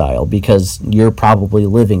lifestyle because you're probably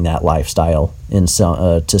living that lifestyle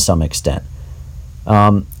to some extent.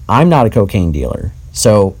 I'm not a cocaine dealer,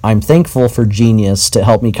 so I'm thankful for Genius to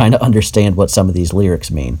help me kind of understand what some of these lyrics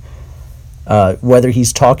mean. Whether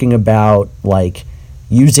he's talking about, like,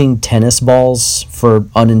 using tennis balls for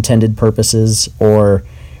unintended purposes, or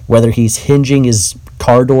whether he's hinging his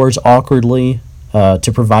car doors awkwardly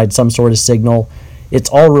to provide some sort of signal, it's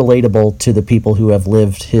all relatable to the people who have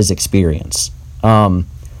lived his experience.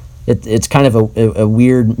 It's kind of a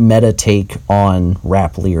weird meta take on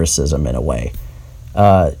rap lyricism in a way.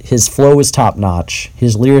 His flow is top notch.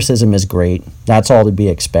 His lyricism is great. That's all to be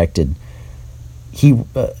expected.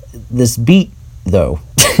 This beat though.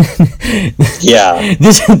 Yeah.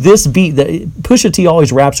 This beat, Pusha T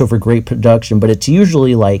always raps over great production, but it's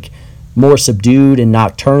usually like more subdued and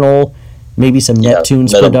nocturnal. Maybe some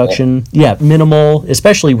Neptunes production. Yeah, minimal,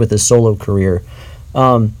 especially with his solo career.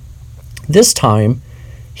 This time,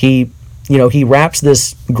 he raps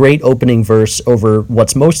this great opening verse over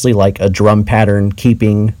what's mostly like a drum pattern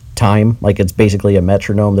keeping time. Like, it's basically a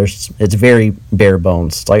metronome. It's very bare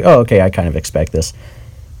bones. It's like, oh, okay, I kind of expect this.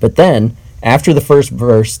 But then, after the first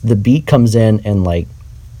verse, the beat comes in and, like,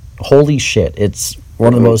 holy shit, it's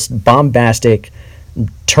one of the most bombastic,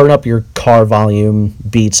 turn up your car volume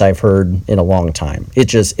beats I've heard in a long time.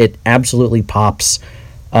 It absolutely pops,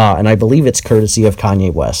 and I believe it's courtesy of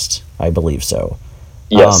Kanye West. I believe so.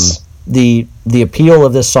 Yes. The appeal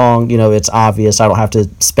of this song, it's obvious. I don't have to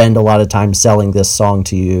spend a lot of time selling this song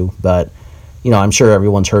to you, but I'm sure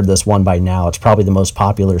everyone's heard this one by now. It's probably the most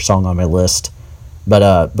popular song on my list.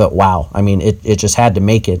 But wow, I mean, it just had to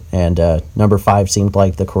make it, and number 5 seemed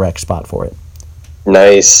like the correct spot for it.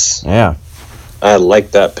 Nice. Yeah. I like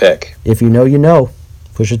that pick. If you know, you know.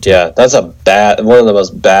 Pusha T. Yeah, that's one of the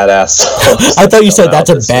most badass songs. I thought you said that's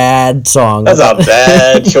a bad song. That's a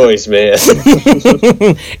bad choice, man.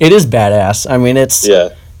 It is badass. I mean, it's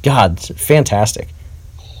God, fantastic.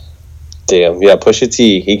 Damn, yeah, Pusha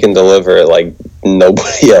T, he can deliver it like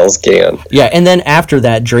nobody else can. Yeah, and then after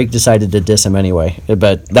that, Drake decided to diss him anyway,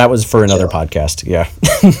 but that was for another podcast. Yeah.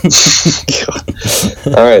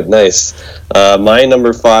 All right, nice. My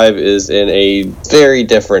number 5 is in a very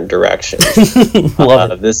different direction.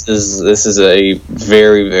 Love it. This is a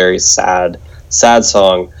very, very sad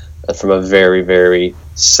song from a very, very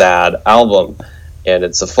sad album. And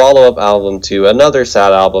it's a follow-up album to another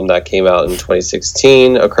sad album that came out in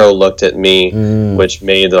 2016, A Crow Looked at Me, which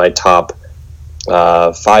made my top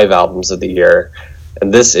 5 albums of the year.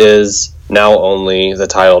 And this is Now Only, the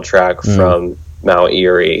title track from Mount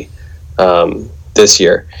Eerie this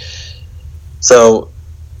year. So,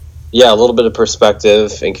 yeah, a little bit of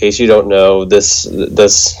perspective. In case you don't know, this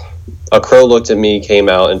A Crow Looked at Me came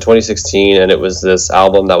out in 2016, and it was this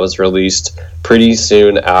album that was released pretty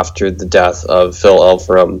soon after the death of Phil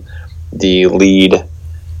Elfram, the lead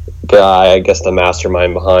guy, I guess the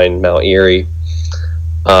mastermind behind Mount Eerie.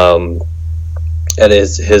 And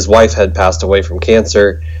his wife had passed away from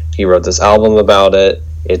cancer. He wrote this album about it.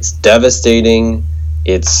 It's devastating.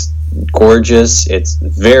 It's gorgeous. It's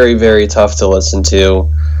very, very tough to listen to.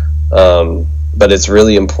 But it's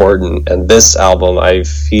really important. And this album I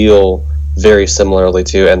feel very similarly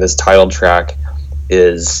to, and this title track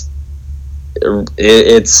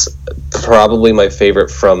it's probably my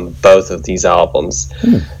favorite from both of these albums.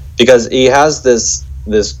 Because he has this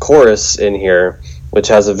chorus in here which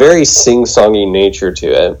has a very sing-songy nature to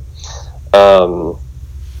it. And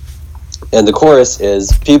the chorus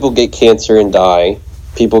is, people get cancer and die.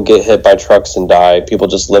 People get hit by trucks and die. People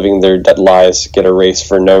just living their dead lives get erased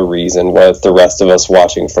for no reason, with the rest of us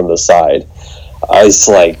watching from the side. It's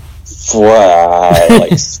like,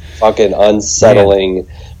 fucking unsettling,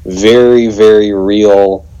 very, very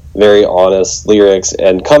real, very honest lyrics,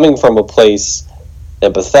 and coming from a place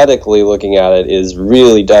empathetically looking at it is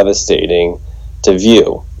really devastating to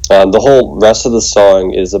view. The whole rest of the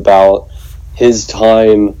song is about his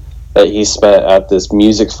time that he spent at this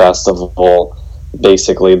music festival.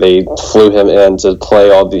 Basically, they flew him in to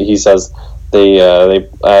play he says they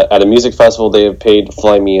at a music festival they have paid to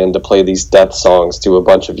fly me in to play these death songs to a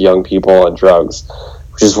bunch of young people on drugs,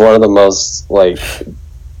 which is one of the most, like,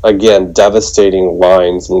 again, devastating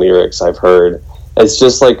lines and lyrics I've heard. It's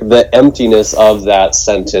just like the emptiness of that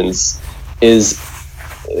sentence is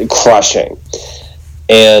crushing.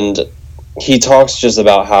 And he talks just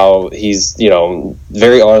about how he's,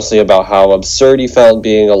 very honestly about how absurd he felt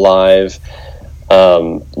being alive.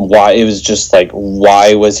 Why it was just like,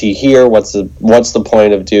 why was he here? What's the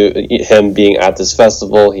point of him being at this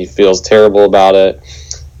festival? He feels terrible about it.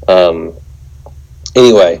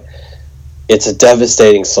 Anyway, it's a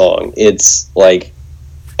devastating song. It's like,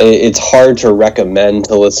 it's hard to recommend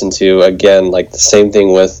to listen to. Again, like the same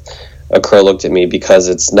thing with A Crow Looked at Me, because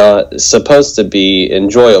it's not supposed to be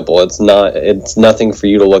enjoyable. It's nothing for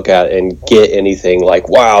you to look at and get anything like,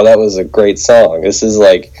 wow, that was a great song. This is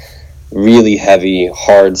like really heavy,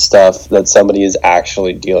 hard stuff that somebody is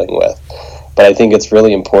actually dealing with. But I think it's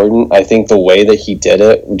really important. I think the way that he did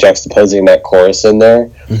it, juxtaposing that chorus in there,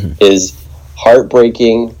 is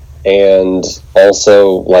heartbreaking and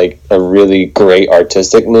also like a really great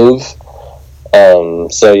artistic move.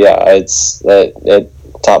 So yeah, it's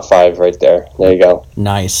top 5 right there. There you go.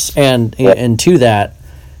 Nice. And to that,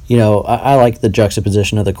 I like the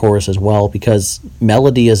juxtaposition of the chorus as well, because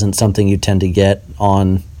melody isn't something you tend to get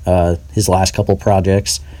on his last couple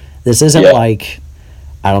projects. This isn't like,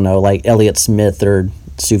 I don't know, like Elliott Smith or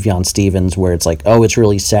Sufjan Stevens, where it's like, oh, it's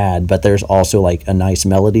really sad, but there's also like a nice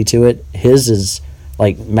melody to it. His is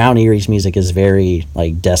like, Mount Erie's music is very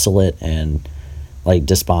like desolate and like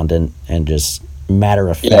despondent and just matter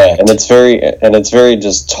of fact. Yeah, and it's very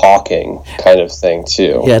just talking kind of thing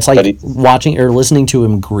too. Yeah, it's like watching or listening to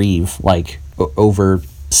him grieve like over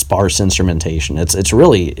sparse instrumentation. It's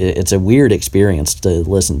a weird experience to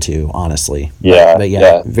listen to, honestly. Yeah,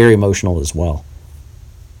 but very emotional as well.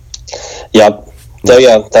 Yep. So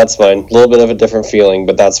yeah, that's fine. A little bit of a different feeling,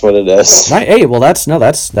 but that's what it is. Right. Hey, well, that's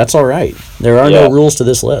all right. There are no rules to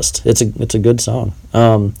this list. It's a good song.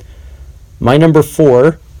 My number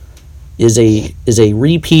 4 is a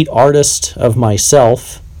repeat artist of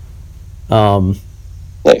myself.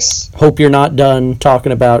 Nice. Hope you're not done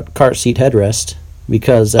talking about Car Seat Headrest,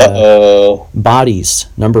 because Bodies,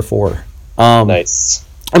 number 4. Nice.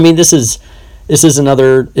 I mean, this is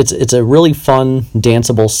another. It's a really fun,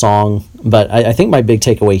 danceable song, but I think my big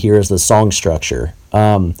takeaway here is the song structure.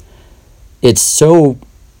 It's so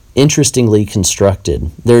interestingly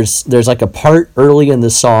constructed. There's like a part early in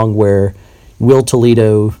the song where Will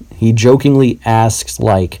Toledo, he jokingly asks,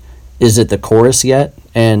 like, is it the chorus yet?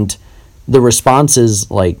 And the response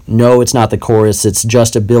is like, no, it's not the chorus. It's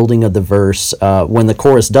just a building of the verse. When the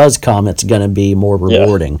chorus does come, it's going to be more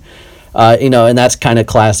rewarding. And that's kind of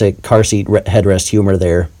classic Car Seat Headrest humor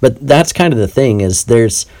there. But that's kind of the thing, is there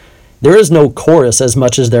is no chorus as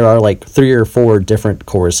much as there are like 3 or 4 different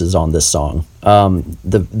choruses on this song.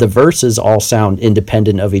 The verses all sound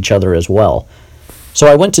independent of each other as well. So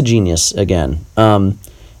I went to Genius again.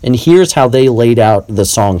 And here's how they laid out the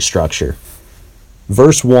song structure.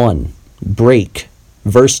 Verse 1, break.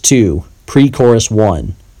 Verse 2, pre-chorus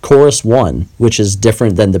 1. Chorus 1, which is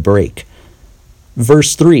different than the break.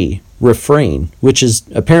 Verse 3, refrain, which is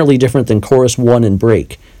apparently different than chorus 1 and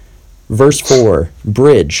break. Verse 4,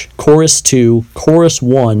 bridge. Chorus 2, chorus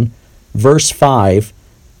 1, verse 5,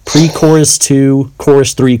 pre-chorus 2,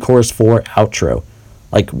 chorus 3, chorus 4, outro.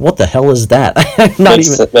 Like, what the hell is that?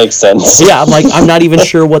 Makes sense. Yeah, I'm not even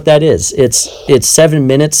sure what that is. It's 7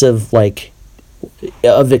 minutes of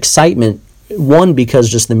excitement. 1, because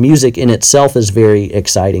just the music in itself is very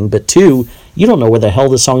exciting, but 2, you don't know where the hell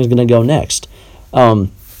this song is going to go next.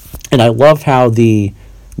 And I love how the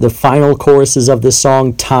final choruses of this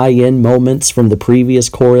song tie in moments from the previous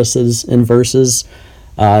choruses and verses.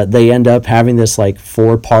 They end up having this like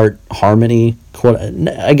 4-part harmony.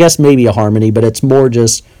 I guess maybe a harmony, but it's more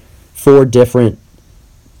just 4 different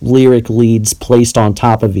lyric leads placed on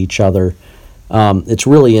top of each other. It's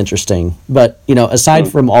really interesting. But aside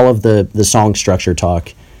from all of the song structure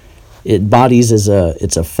talk, Bodies is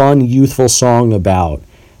a fun, youthful song about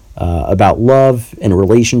love and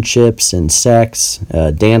relationships and sex,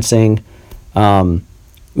 dancing.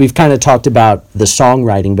 We've kind of talked about the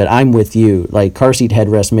songwriting, but I'm with you. Like, Car Seat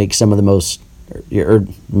Headrest has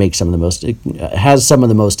some of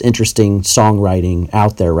the most interesting songwriting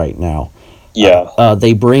out there right now. Yeah.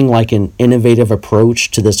 They bring like an innovative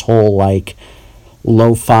approach to this whole like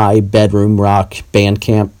lo-fi bedroom rock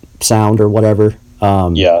Bandcamp sound or whatever.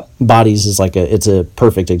 Yeah. Bodies is like it's a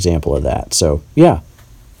perfect example of that. So yeah,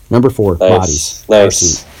 number 4, Bodies.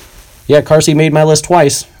 Nice. Yeah, Car Seat made my list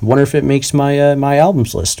twice. Wonder if it makes my my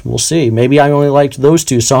albums list. We'll see. Maybe I only liked those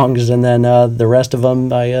 2 songs, and then the rest of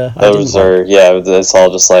them I Those didn't are like. it's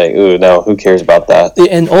all just like, ooh, no, who cares about that?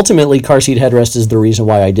 And ultimately, Car Seat Headrest is the reason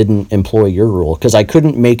why I didn't employ your rule, because I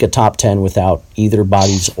couldn't make a top 10 without either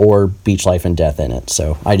Bodies or Beach Life and Death in it.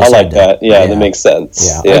 So I I decided like that. Yeah, that makes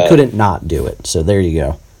sense. Yeah, I couldn't not do it. So there you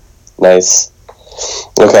go. Nice.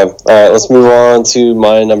 Okay, all right. Let's move on to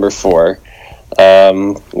my number 4,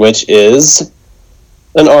 which is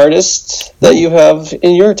an artist that you have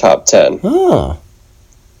in your top 10,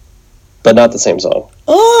 but not the same song.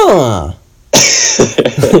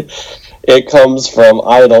 It comes from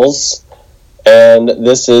Idols, and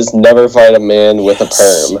this is Never Fight a Man with a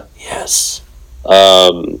Perm. Yes.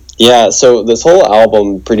 Yeah, so this whole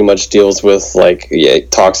album pretty much deals with like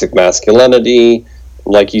toxic masculinity,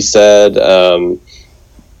 like you said,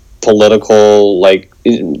 political, like,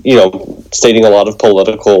 stating a lot of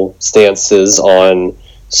political stances on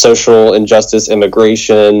social injustice,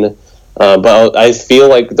 immigration, but I feel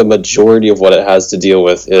like the majority of what it has to deal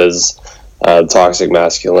with is toxic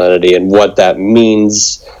masculinity and what that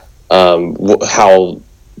means, how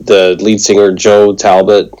the lead singer Joe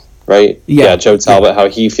Talbot, right? Yeah, Joe Talbot, how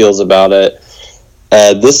he feels about it.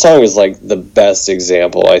 This song is like the best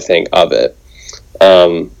example, I think, of it,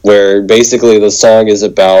 where basically the song is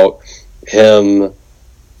about him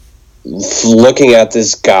looking at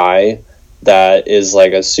this guy that is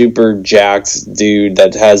like a super jacked dude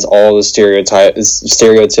that has all the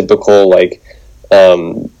stereotypical like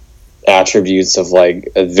attributes of like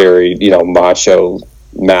a very macho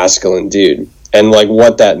masculine dude, and like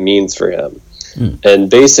what that means for him. And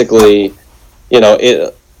basically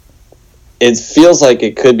it feels like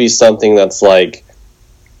it could be something that's like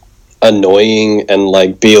annoying and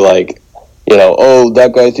like be like, oh,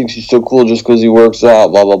 that guy thinks he's so cool just because he works out,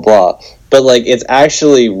 blah blah blah, but like it's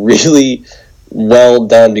actually really well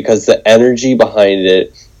done because the energy behind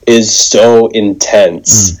it is so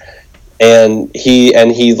intense. And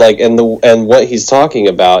what he's talking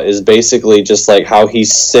about is basically just like how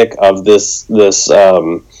he's sick of this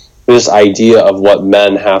idea of what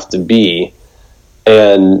men have to be,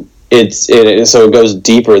 and so it goes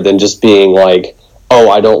deeper than just being like, oh,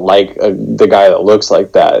 I don't like the guy that looks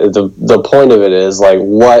like that. The point of it is like,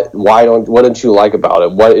 what don't you like about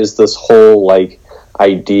it? What is this whole like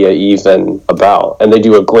idea even about? And they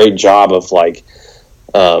do a great job of like,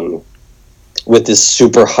 with this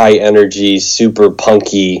super high energy, super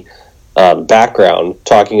punky background,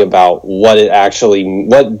 talking about what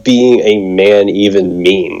being a man even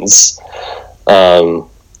means. So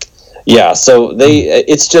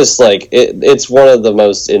it's just like it's one of the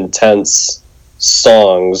most intense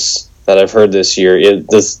songs that I've heard this year.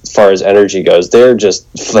 As far as energy goes, they're just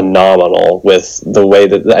phenomenal with the way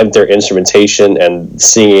that their instrumentation and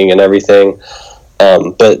singing and everything.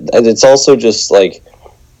 But it's also just like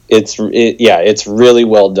it's really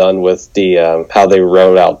well done with the how they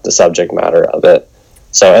wrote out the subject matter of it.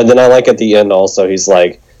 So, and then I like at the end also he's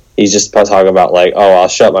just talking about like, oh, I'll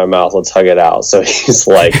shut my mouth, let's hug it out. So he's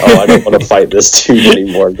like, oh, I don't want to fight this dude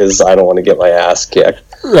anymore because I don't want to get my ass kicked.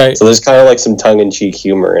 Right. So there's kind of like some tongue-in-cheek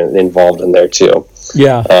humor involved in there too.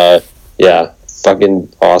 Yeah.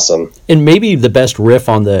 Fucking awesome. And maybe the best riff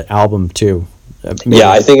on the album too.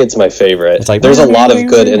 I think it's my favorite. It's like, there's a lot of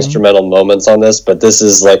good instrumental moments on this, but this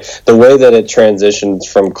is like the way that it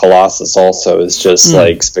transitions from Colossus also is just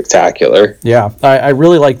like spectacular. Yeah, I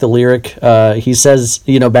really like the lyric. He says,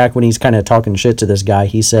 back when he's kind of talking shit to this guy,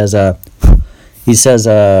 he says, what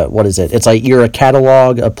is it? It's like, you're a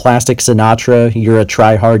catalog, a plastic Sinatra, you're a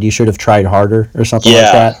try hard, you should have tried harder, or something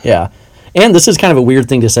like that. Yeah. And this is kind of a weird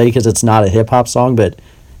thing to say because it's not a hip hop song, but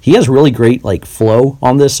he has really great like flow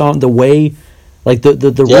on this song. The way, like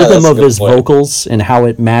the rhythm of his vocals and how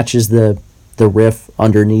it matches the riff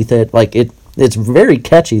underneath it, like it's very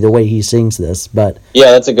catchy the way he sings this. But yeah,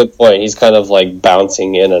 that's a good point. He's kind of like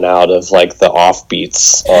bouncing in and out of like the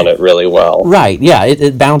offbeats on it really well. Right? Yeah,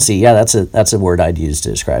 it bouncy. Yeah, that's a word I'd use to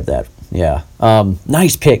describe that. Yeah.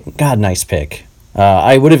 Nice pick. God, nice pick.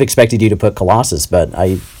 I would have expected you to put Colossus, but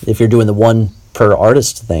if you're doing the one per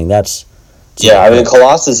artist thing, that's I mean,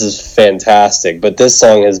 Colossus is fantastic, but this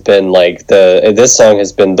song has been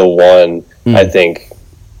the one, I think.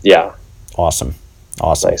 Yeah. Awesome.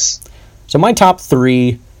 Nice. So my top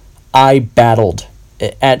 3, I battled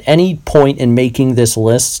at any point in making this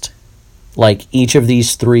list. Like each of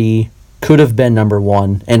these 3 could have been number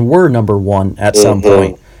one and were number one at some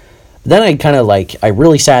point. Then I kind of I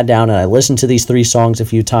really sat down and I listened to these 3 songs a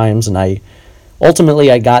few times, and I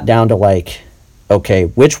got down to okay,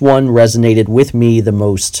 which one resonated with me the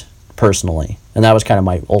most personally? And that was kind of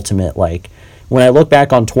my ultimate, when I look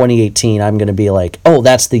back on 2018, I'm going to be oh,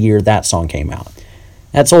 that's the year that song came out.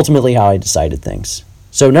 That's ultimately how I decided things.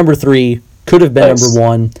 So number 3 could have been number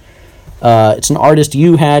 1. It's an artist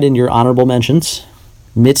you had in your honorable mentions,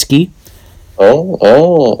 Mitski.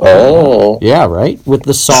 Oh. Yeah, right? With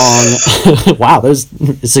the song... Wow, that was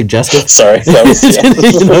suggestive. Sorry. That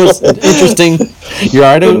was interesting. You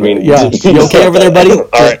all right? Yeah. You okay over there, buddy? All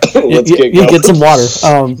right, let's get going. Get some water.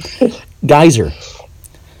 Geyser.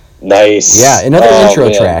 Nice. Yeah, another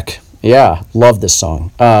intro track. Yeah, love this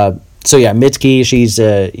song. So yeah, Mitski, she's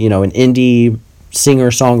an indie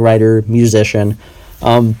singer, songwriter, musician.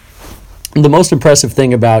 The most impressive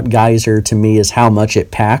thing about Geyser to me is how much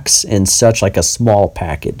it packs in such a small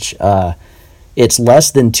package. It's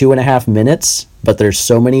less than 2.5 minutes, but there's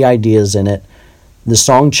so many ideas in it. The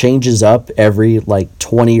song changes up every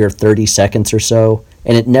 20 or 30 seconds or so,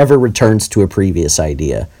 and it never returns to a previous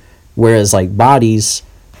idea. Whereas Bodies,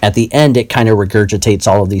 at the end, it kind of regurgitates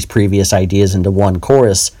all of these previous ideas into one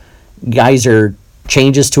chorus. Geyser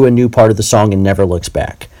changes to a new part of the song and never looks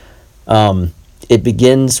back. It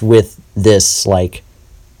begins with this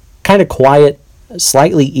kind of quiet,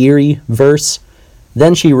 slightly eerie verse.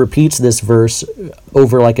 Then she repeats this verse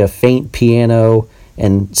over a faint piano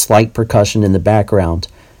and slight percussion in the background.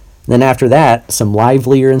 Then after that, some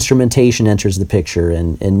livelier instrumentation enters the picture,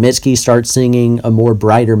 and Mitski starts singing a more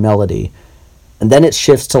brighter melody. And then it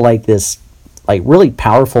shifts to this really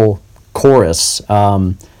powerful chorus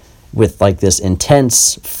with this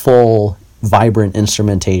intense, full, vibrant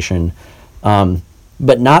instrumentation.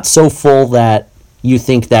 But not so full that you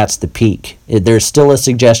think that's the peak. There's still a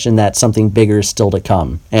suggestion that something bigger is still to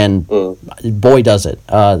come. And boy, does it.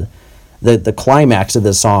 The climax of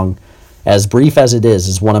this song, as brief as it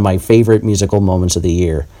is one of my favorite musical moments of the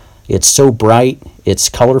year. It's so bright, it's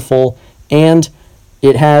colorful, and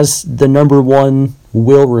it has the number 1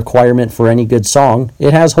 will requirement for any good song.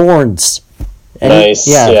 It has horns. Nice.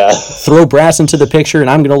 Yeah. Throw brass into the picture and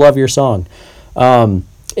I'm going to love your song. And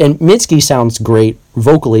Mitski sounds great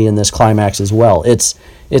vocally in this climax as well. It's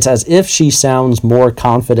as if she sounds more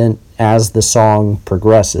confident as the song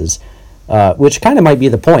progresses, which kind of might be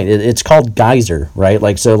the point. It's called Geyser, right?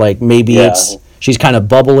 Maybe she's kind of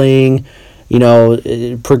bubbling,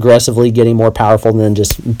 progressively getting more powerful and then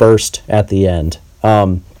just burst at the end.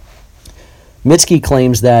 Mitski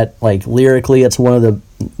claims that lyrically it's one of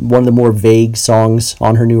the more vague songs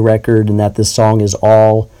on her new record, and that this song is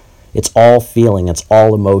all feeling, it's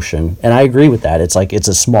all emotion. And I agree with that. It's it's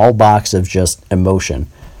a small box of just emotion.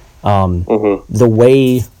 The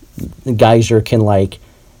way Geyser can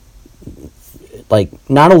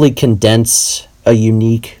not only condense a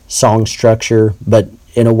unique song structure, but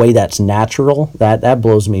in a way that's natural, that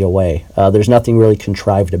blows me away. There's nothing really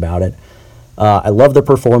contrived about it. I love the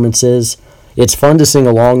performances. It's fun to sing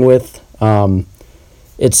along with.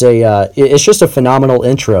 It's just a phenomenal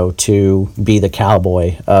intro to Be the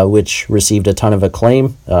Cowboy, which received a ton of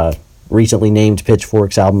acclaim, recently named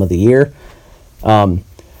Pitchfork's Album of the Year.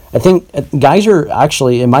 I think Geyser,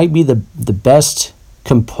 actually, it might be the best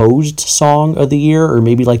composed song of the year, or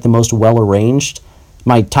maybe the most well-arranged.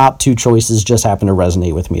 My top 2 choices just happen to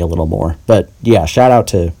resonate with me a little more. But yeah, shout out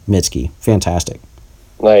to Mitski. Fantastic.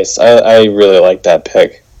 Nice. I really like that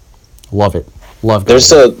pick. Love it. Love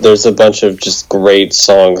Geyser. There's a bunch of just great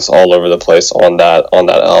songs all over the place on that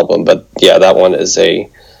album, but yeah, that one is a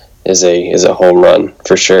home run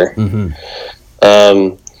for sure.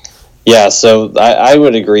 Yeah, so I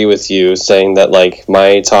would agree with you saying that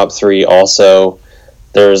my top 3 also,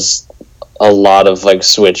 there's a lot of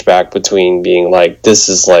switch back between being this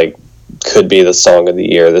is could be the song of the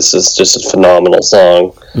year, this is just a phenomenal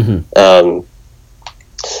song.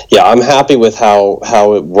 Yeah, I'm happy with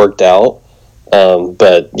how it worked out.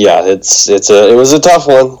 But yeah, it was a tough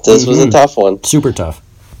one. This was a tough one. Super tough.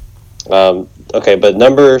 Okay, but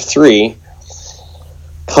number 3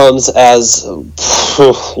 comes as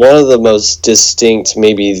one of the most distinct,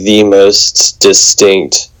 maybe the most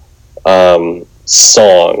distinct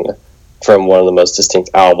song from one of the most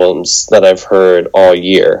distinct albums that I've heard all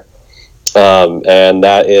year. And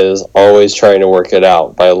that is Always Trying to Work It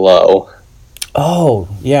Out by Low. Oh,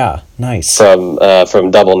 yeah, nice. From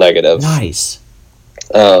Double Negative. Nice.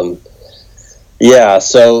 Yeah,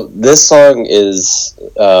 so this song is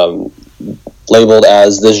labeled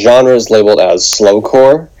as, the genre is labeled as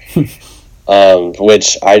slowcore.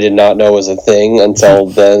 which I did not know was a thing until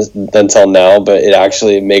now, but it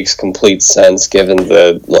actually makes complete sense given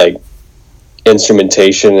the like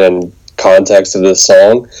instrumentation and context of this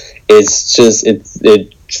song. It's just it's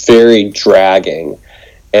very dragging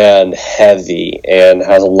and heavy and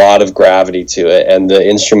has a lot of gravity to it, and the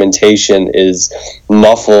instrumentation is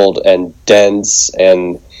muffled and dense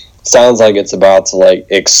and sounds like it's about to like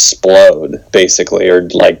explode basically, or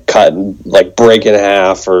like cut, like break in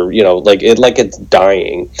half, or like it's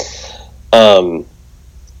dying.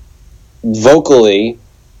 Vocally,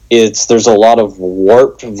 there's a lot of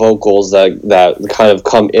warped vocals that kind of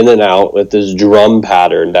come in and out with this drum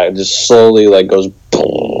pattern that just slowly like goes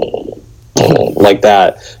like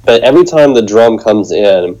that. But every time the drum comes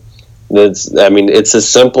in, it's a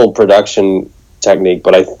simple production technique,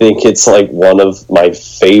 but I think it's like one of my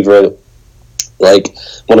favorite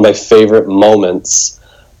moments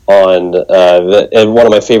on and one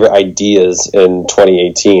of my favorite ideas in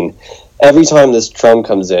 2018. Every time this drum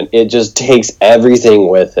comes in, it just takes everything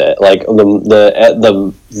with it. Like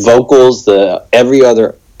the vocals, every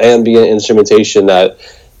other ambient instrumentation that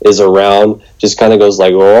is around just kind of goes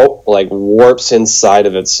like warps inside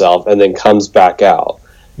of itself and then comes back out.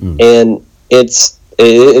 And it's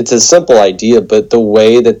a simple idea, but the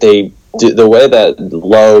way that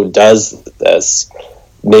Low does this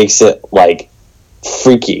makes it like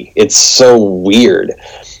freaky. It's so weird.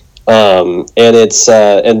 And it's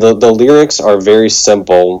and the lyrics are very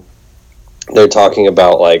simple. They're talking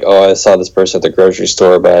about like, oh, I saw this person at the grocery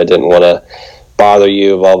store, but I didn't want to bother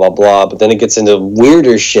you, blah blah blah. But then it gets into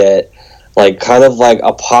weirder shit, like kind of like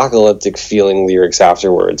apocalyptic feeling lyrics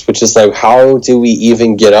afterwards, which is like, how do we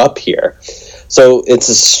even get up here? So it's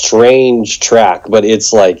a strange track, but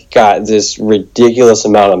it's like got this ridiculous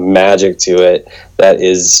amount of magic to it that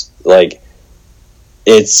is like,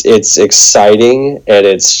 it's exciting, and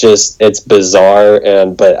it's bizarre,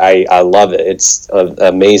 but I love it. It's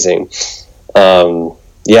amazing.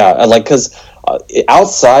 Because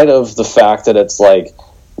outside of the fact that it's like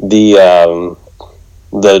the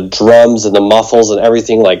drums and the muffles and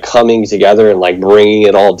everything like coming together and like bringing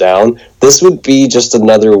it all down, this would be just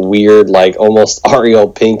another weird, like almost Ariel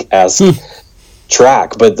Pink-esque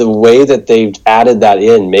track. But the way that they've added that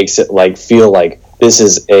in makes it like feel like this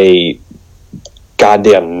is a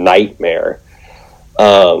goddamn nightmare.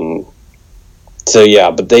 But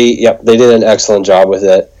they did an excellent job with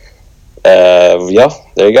it. There you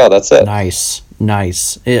go, that's it. Nice.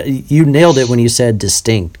 You nailed it when you said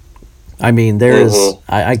distinct. I mean, there's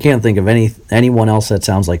I can't think of anyone else that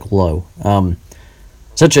sounds like Low.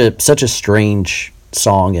 Such a strange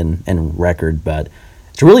song and record, but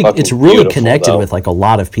it's really connected with like a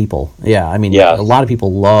lot of people. Yeah, I mean, a lot of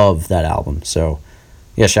people love that album. So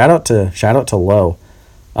yeah, shout out to Low.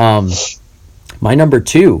 My number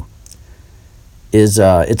 2 is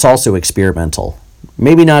it's also experimental.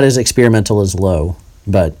 Maybe not as experimental as Low,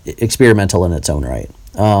 but experimental in its own right.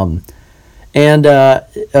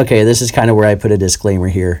 Okay, this is kind of where I put a disclaimer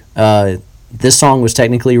here. This song was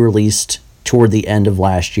technically released toward the end of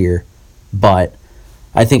last year, but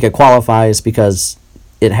I think it qualifies because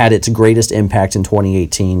it had its greatest impact in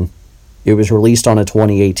 2018. It was released on a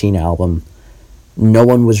 2018 album. No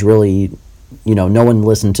one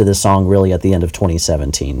listened to this song really at the end of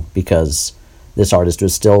 2017 because this artist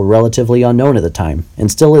was still relatively unknown at the time,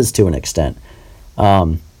 and still is to an extent.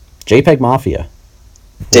 JPEG Mafia.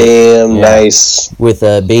 Damn, nice. With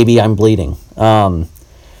Baby I'm Bleeding.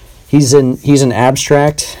 He's an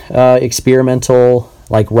abstract, experimental,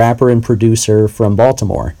 like rapper and producer from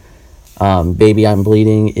Baltimore. Baby I'm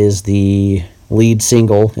Bleeding is the lead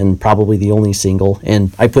single and probably the only single,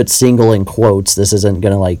 and I put single in quotes. This isn't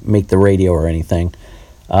gonna like make the radio or anything.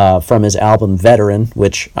 From his album Veteran,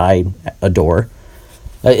 which I adore.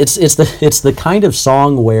 It's the kind of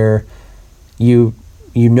song where like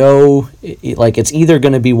it's either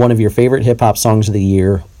going to be one of your favorite hip hop songs of the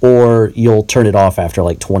year, or you'll turn it off after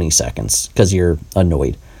like 20 seconds because you're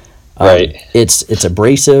annoyed. Right. It's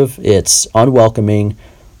abrasive. It's unwelcoming.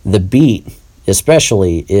 The beat,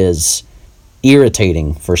 especially, is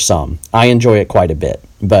irritating for some. I enjoy it quite a bit,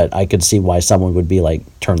 but I could see why someone would be like,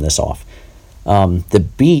 turn this off. The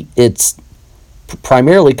beat, it's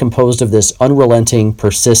primarily composed of this unrelenting,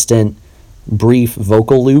 persistent, brief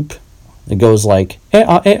vocal loop. It goes like,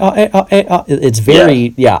 it's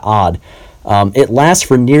very, odd. It lasts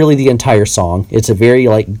for nearly the entire song. It's a very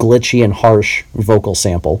like glitchy and harsh vocal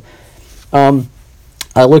sample. I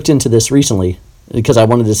looked into this recently because I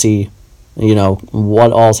wanted to see,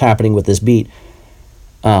 what all's happening with this beat.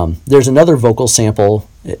 There's another vocal sample,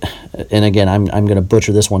 and again, I'm going to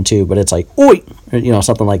butcher this one too, but it's like, oi,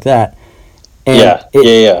 something like that. And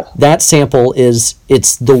yeah. That sample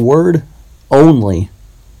it's the word only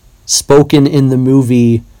spoken in the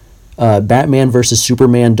movie Batman versus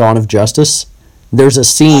Superman Dawn of Justice. There's a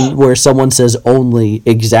scene where someone says only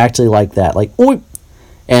exactly like that, like, oi.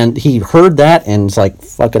 And he heard that and it's like,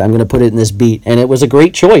 fuck it, I'm going to put it in this beat. And it was a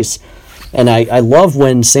great choice. And I love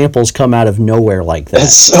when samples come out of nowhere like that.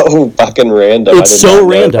 It's so fucking random. It's so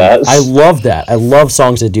random. I love that. I love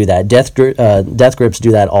songs that do that. Death Grips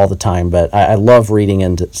do that all the time, but I love reading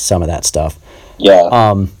into some of that stuff.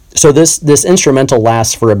 Yeah. So this instrumental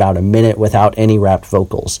lasts for about a minute without any rapped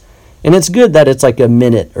vocals. And it's good that it's like a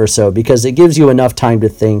minute or so because it gives you enough time to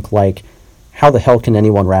think, like, how the hell can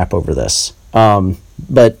anyone rap over this?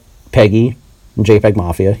 But Peggy, JPEG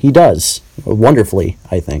Mafia, he does wonderfully,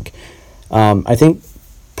 I think. I think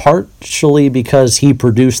partially because he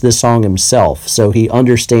produced this song himself, so he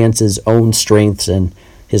understands his own strengths and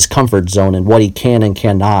his comfort zone and what he can and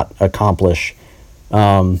cannot accomplish.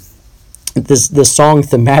 This song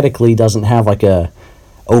thematically doesn't have like a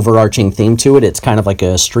overarching theme to it. It's kind of like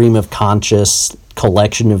a stream of conscious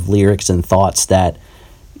collection of lyrics and thoughts that,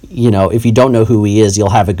 you know, if you don't know who he is,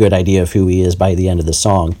 you'll have a good idea of who he is by the end of the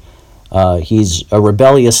song. He's a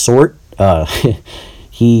rebellious sort.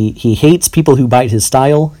 He hates people who bite his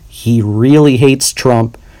style. He really hates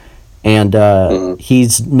Trump, and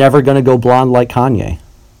he's never gonna go blonde like Kanye.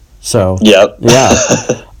 So yep. Yeah.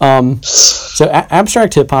 So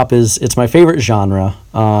abstract hip hop it's my favorite genre.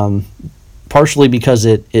 Partially because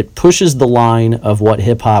it pushes the line of what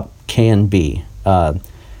hip hop can be.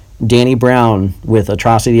 Danny Brown with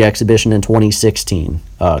Atrocity Exhibition in 2016,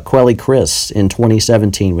 Quelly Chris in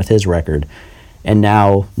 2017 with his record, and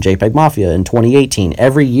now JPEG Mafia in 2018.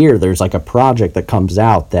 Every year there's like a project that comes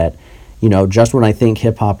out that, you know, just when I think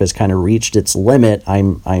hip-hop has kind of reached its limit,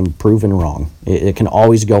 I'm proven wrong. It can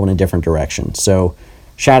always go in a different direction. So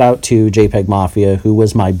shout out to JPEG Mafia, who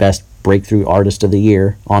was my best breakthrough artist of the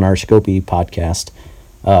year on our Scopy podcast.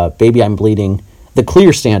 Baby I'm Bleeding, the clear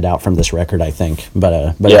standout from this record, I think, but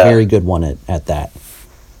a very good one at that.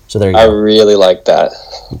 So there you go. I really like that.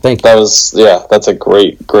 Thank you. That's a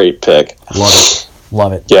great pick.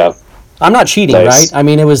 Love it. Yeah. I'm not cheating, Nice. right? I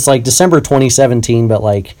mean, it was like December 2017, but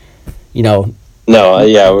like, you know. No,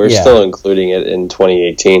 we're still including it in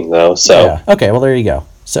 2018 though. So yeah. Okay, well there you go.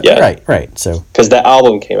 So right. So because the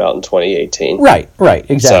album came out in 2018. Right,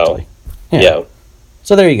 exactly. So, yeah.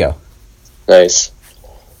 So there you go. Nice.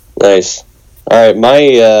 All right,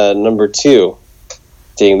 my number 2.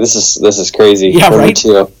 Dang, this is crazy. Yeah, number right.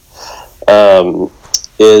 2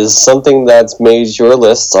 is something that's made your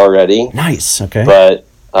list already. Nice. Okay. But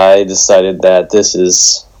I decided that this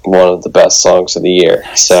is one of the best songs of the year.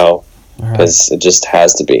 Nice. So, because it just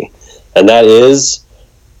has to be, and that is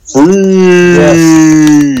Free.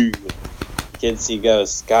 Yes. Kids See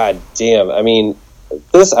Ghosts. God damn. I mean,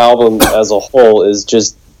 this album as a whole is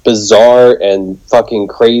just bizarre and fucking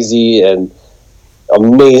crazy and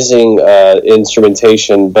amazing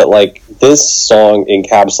instrumentation, but like this song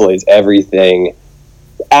encapsulates everything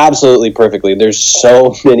absolutely perfectly. There's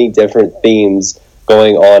so many different themes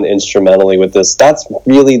going on instrumentally with this. That's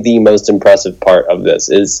really the most impressive part of this,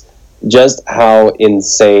 is just how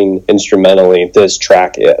insane instrumentally this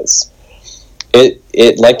track is.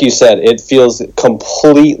 It like you said, it feels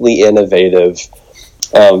completely innovative,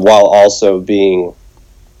 while also being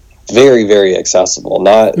very, very accessible,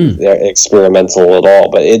 not experimental at all.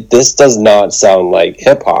 But this does not sound like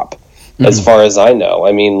hip hop, as far as I know.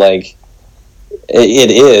 I mean, like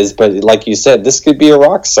it is, but like you said, this could be a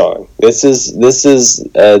rock song. This is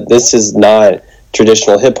not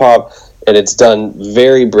traditional hip hop, and it's done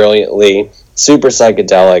very brilliantly. Super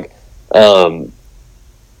psychedelic.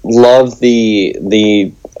 Love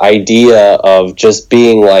the idea of just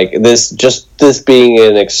being like this being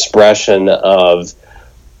an expression of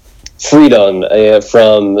freedom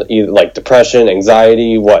from either like depression,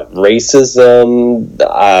 anxiety, racism,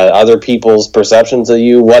 other people's perceptions of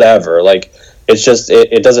you, whatever. Like, it's just,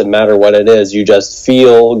 it doesn't matter what it is. You just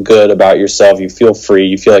feel good about yourself. You feel free.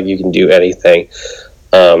 You feel like you can do anything.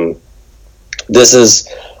 This is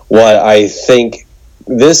what I think.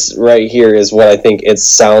 This right here is what I think it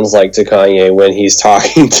sounds like to Kanye when he's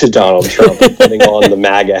talking to Donald Trump, putting on the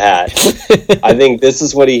MAGA hat. I think this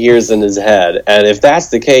is what he hears in his head. And if that's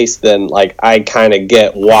the case, then like I kind of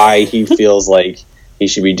get why he feels like he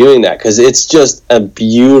should be doing that, because it's just a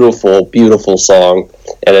beautiful, beautiful song,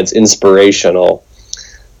 and it's inspirational.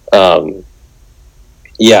 It's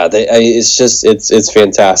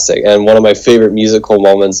fantastic. And one of my favorite musical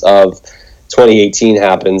moments of 2018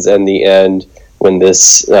 happens in the end, when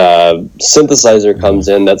this synthesizer comes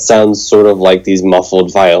in that sounds sort of like these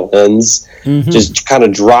muffled violins, just kind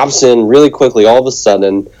of drops in really quickly all of a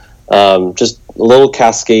sudden, just a little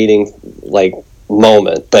cascading like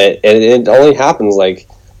moment, but it only happens like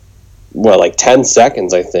 10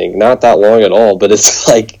 seconds, I think, not that long at all, but it's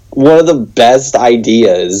like one of the best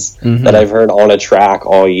ideas that I've heard on a track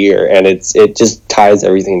all year, and it just ties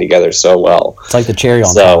everything together so well. It's like the cherry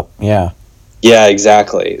on top. Yeah,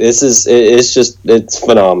 exactly. It's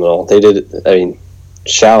phenomenal. They did, I mean,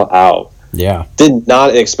 shout out. Yeah. Did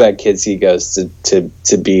not expect Kids See Ghosts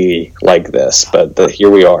to be like this, but here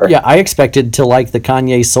we are. Yeah, I expected to like the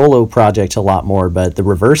Kanye solo project a lot more, but the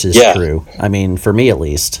reverse is true. I mean, for me at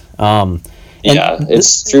least.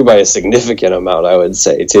 It's true by a significant amount, I would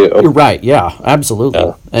say, too. You're right, yeah, absolutely.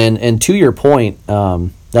 Yeah. And to your point,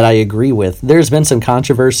 that I agree with, there's been some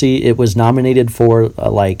controversy. It was nominated for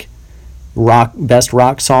best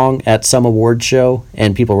rock song at some award show,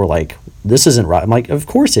 and people were like, this isn't rock. I'm like, of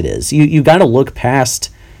course it is. You got to look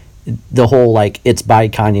past the whole it's by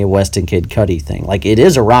Kanye West and Kid Cudi thing. Like, it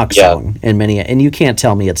is a rock song in many, and you can't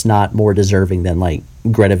tell me it's not more deserving than like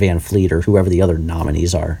Greta Van Fleet or whoever the other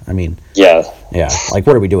nominees are. I mean, yeah. Like,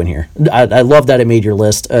 what are we doing here? I love that it made your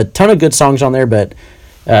list. A ton of good songs on there, but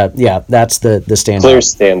that's the standout. Clear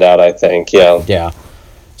standout, I think. Yeah.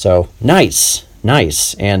 So nice,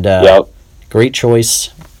 and great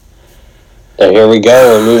choice. And here we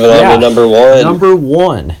go. We're moving on to number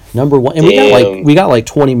one. Number one, and we got like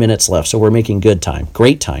 20 minutes left, so we're making good time.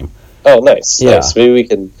 Great time. Oh, nice. Yeah. Nice. Maybe we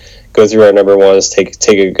can go through our number ones, take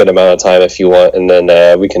a good amount of time if you want, and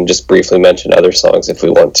then we can just briefly mention other songs if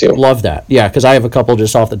we want to. Love that. Yeah, because I have a couple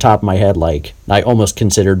just off the top of my head, like I almost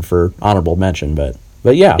considered for honorable mention, but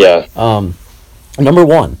yeah. Yeah. Number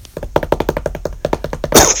one.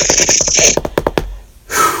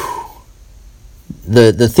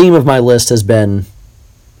 The theme of my list has been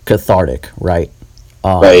cathartic, right?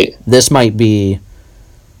 Right. This might be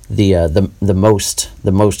the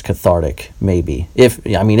most cathartic, maybe.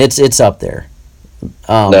 It's up there.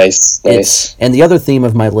 Nice. And the other theme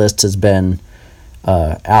of my list has been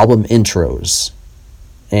album intros,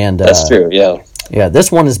 and that's true. Yeah. Yeah. This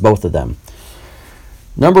one is both of them.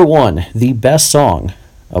 Number one, the best song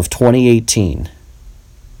of 2018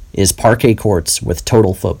 is Parquet Courts with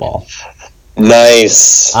Total Football.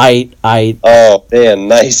 Nice. Oh man,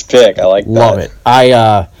 nice pick. I like that. Love it.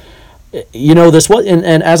 This was,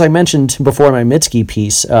 and as I mentioned before, my Mitski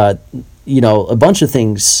piece, a bunch of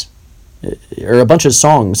things, or a bunch of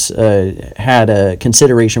songs, had a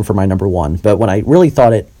consideration for my number one. But when I really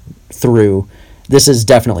thought it through, this is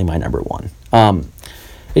definitely my number one.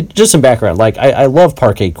 Just some background. Like, I love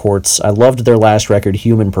Parquet Courts. I loved their last record,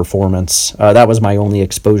 Human Performance. That was my only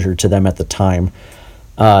exposure to them at the time.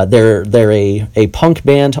 They're a punk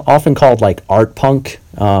band, often called like art punk,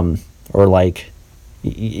 or like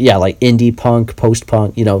indie punk, post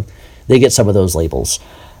punk. They get some of those labels.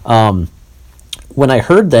 When I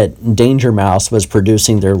heard that Danger Mouse was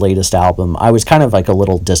producing their latest album, I was kind of like a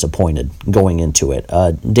little disappointed going into it.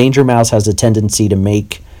 Danger Mouse has a tendency to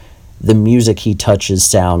make the music he touches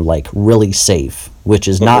sound like really safe, which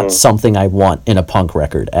is not something I want in a punk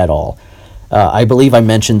record at all. I believe I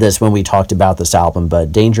mentioned this when we talked about this album,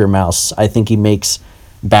 but Danger Mouse, I think he makes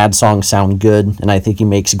bad songs sound good, and I think he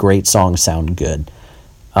makes great songs sound good.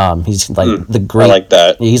 He's like the great. I like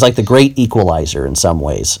that. He's like the great equalizer in some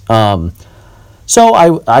ways. So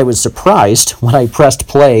I was surprised when I pressed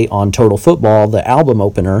play on Total Football, the album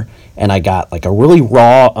opener, and I got like a really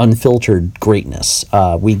raw, unfiltered greatness.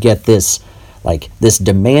 We get this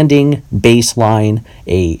demanding bass line,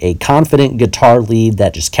 a confident guitar lead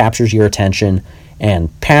that just captures your attention, and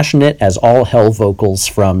passionate as all hell vocals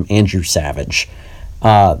from Andrew Savage.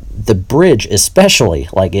 The bridge especially,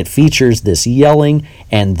 it features this yelling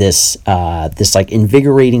and this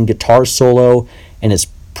invigorating guitar solo, and it's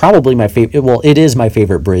probably my favorite. Well, it is my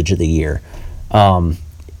favorite bridge of the year.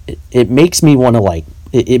 It makes me want to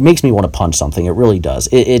it makes me want to punch something. It really does.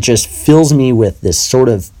 It just fills me with this sort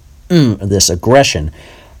of this aggression,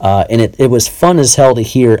 and it was fun as hell to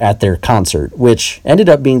hear at their concert, which ended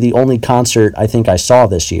up being the only concert I think I saw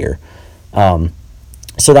this year.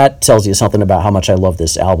 So that tells you something about how much I love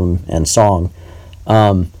this album and song.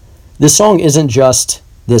 This song isn't just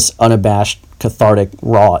this unabashed, cathartic,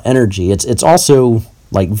 raw energy. It's also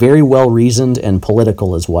very well reasoned and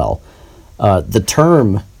political as well. The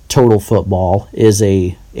term total football is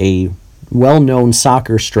a well-known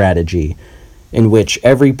soccer strategy in which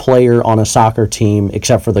every player on a soccer team,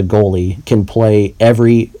 except for the goalie, can play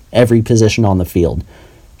every position on the field.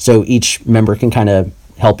 So each member can kind of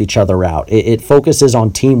help each other out. It focuses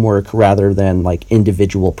on teamwork rather than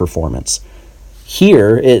individual performance.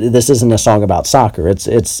 Here, this isn't a song about soccer.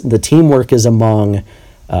 It's the teamwork is among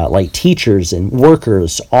like teachers and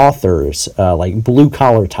workers, authors, like blue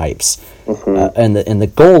collar types. And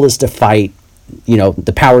the goal is to fight,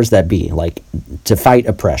 the powers that be, like to fight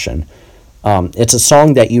oppression. It's a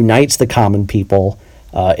song that unites the common people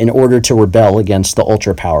in order to rebel against the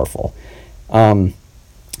ultra powerful.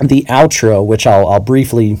 The outro, which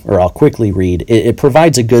I'll quickly read, it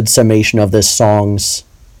provides a good summation of this song's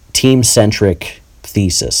team-centric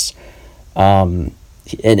thesis. And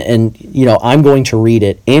I'm going to read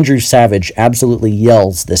it. Andrew Savage absolutely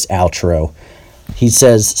yells this outro. He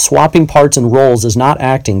says, "Swapping parts and roles is not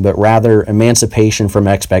acting, but rather emancipation from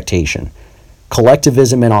expectation.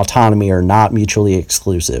 Collectivism and autonomy are not mutually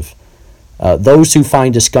exclusive. Those who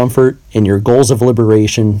find discomfort in your goals of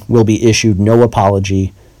liberation will be issued no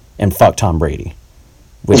apology, and fuck Tom Brady,"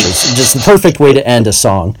 which is just the perfect way to end a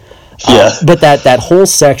song. But that whole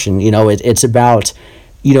section, it's about,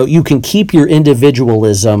 you can keep your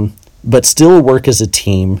individualism, but still work as a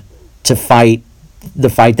team to fight the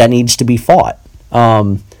fight that needs to be fought.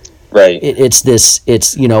 Right. It's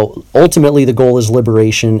ultimately the goal is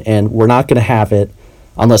liberation, and we're not going to have it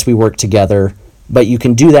unless we work together. But you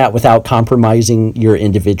can do that without compromising your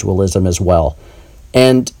individualism as well.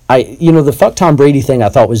 And the fuck Tom Brady thing I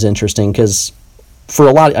thought was interesting because for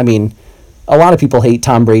a lot of people hate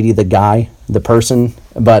Tom Brady, the guy, the person.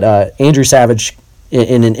 But Andrew Savage,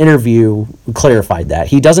 in an interview, clarified that.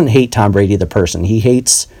 He doesn't hate Tom Brady, the person. He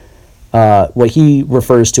hates what he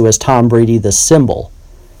refers to as Tom Brady, the symbol.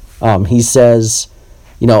 He says,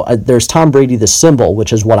 there's Tom Brady, the symbol,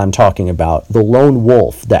 which is what I'm talking about. The lone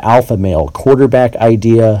wolf, the alpha male, quarterback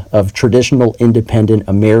idea of traditional independent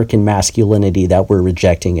American masculinity that we're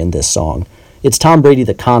rejecting in this song. It's Tom Brady,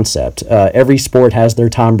 the concept. Every sport has their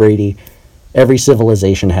Tom Brady. Every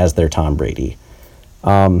civilization has their Tom Brady.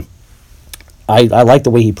 I like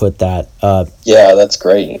the way he put that. Yeah, that's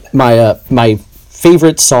great. My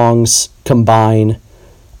favorite songs combine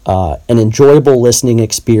an enjoyable listening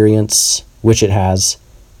experience, which it has,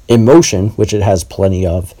 emotion, which it has plenty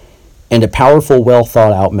of, and a powerful,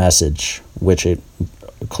 well-thought-out message, which it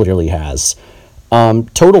clearly has.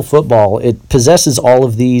 Total Football, it possesses all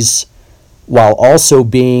of these while also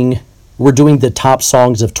we're doing the top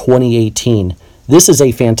songs of 2018. This is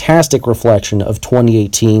a fantastic reflection of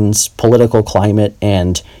 2018's political climate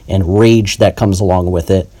and rage that comes along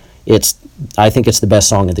with it. I think it's the best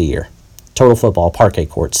song of the year. Total Football, Parquet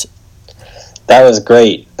Courts. That was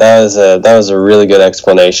great. That was a really good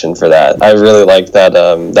explanation for that. I really liked that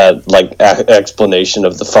explanation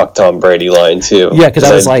of the "fuck Tom Brady" line too. Yeah, because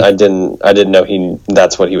I was I didn't know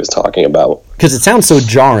that's what he was talking about. Because it sounds so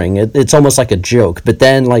jarring. It's almost like a joke, but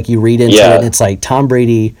then you read into it, and it's like Tom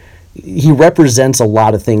Brady. He represents a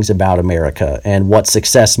lot of things about America and what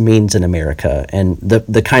success means in America, and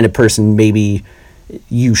the kind of person maybe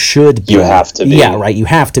you should be. You have to be. Yeah, right. You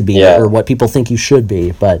have to be, or what people think you should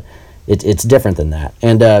be, but. It's different than that.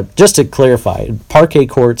 And just to clarify, Parquet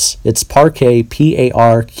Courts, it's Parquet, Parquet,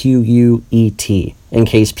 in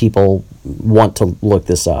case people want to look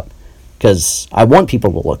this up. Because I want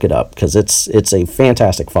people to look it up, because it's a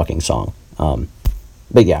fantastic fucking song.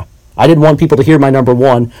 But yeah, I didn't want people to hear my number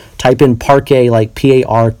one, type in Parquet, like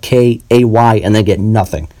Parkay, and then get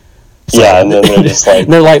nothing. So, yeah, and then they're just like...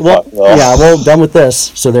 they're like, well, done with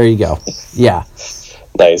this, so there you go. Yeah.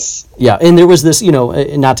 Nice. Yeah, and there was this,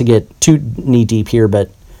 not to get too knee deep here,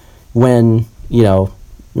 but when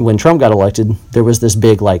Trump got elected, there was this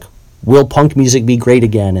big will punk music be great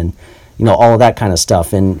again, and all of that kind of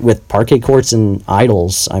stuff. And with Parquet Courts and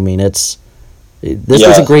Idols, this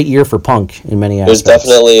was a great year for punk in many aspects.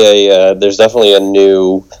 There's definitely a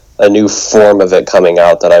new form of it coming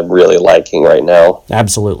out that I'm really liking right now.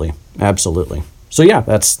 Absolutely. So yeah,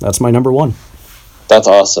 that's my number one. That's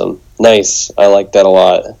awesome. Nice. I like that a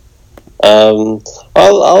lot.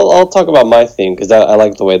 I'll talk about my theme because I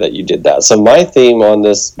like the way that you did that. So my theme on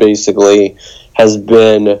this basically has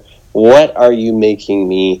been, what are you making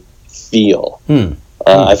me feel?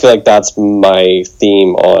 I feel like that's my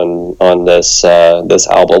theme on this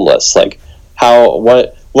album list. Like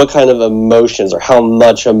what kind of emotions or how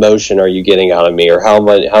much emotion are you getting out of me, or how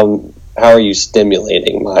are you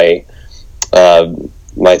stimulating my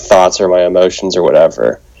thoughts or my emotions or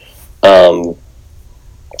whatever.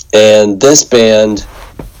 And this band,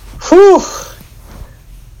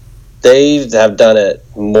 they have done it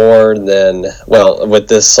more than, with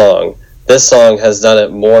this song. This song has done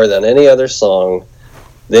it more than any other song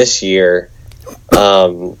this year.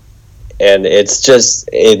 And it's just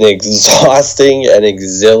an exhausting and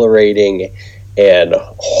exhilarating and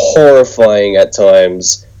horrifying at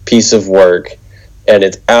times piece of work. And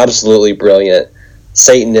it's absolutely brilliant.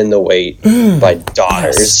 Satan in the Wait by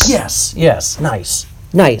Daughters. Yes, nice.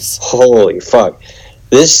 Nice. Holy fuck.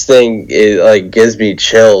 This thing like gives me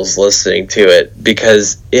chills listening to it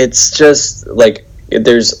because it's just like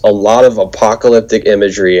there's a lot of apocalyptic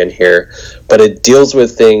imagery in here, but it deals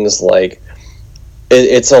with things like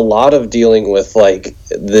it's a lot of dealing with like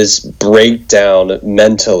this breakdown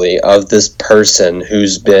mentally of this person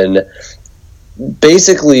who's been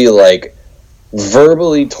basically like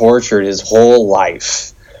verbally tortured his whole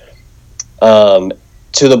life,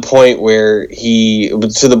 to the point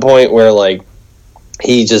where like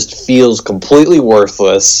he just feels completely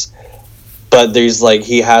worthless. But there's like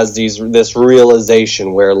he has this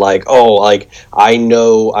realization where like, oh, like I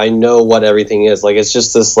know what everything is. Like it's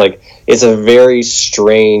just this like it's a very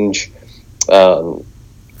strange jump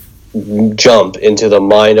into the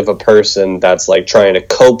mind of a person that's like trying to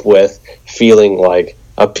cope with feeling like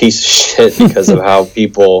a piece of shit because of how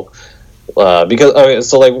people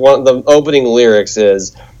so like one of the opening lyrics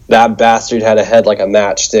is, that bastard had a head like a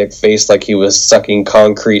matchstick, face like he was sucking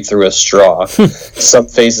concrete through a straw. Some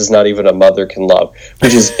faces not even a mother can love,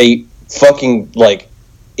 which is a fucking like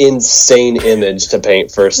insane image to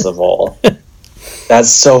paint. First of all,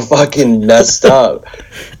 that's so fucking messed up.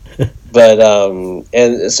 But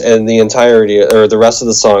and the entirety or the rest of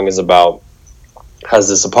the song has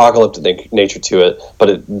this apocalyptic nature to it.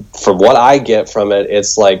 But from what I get from it,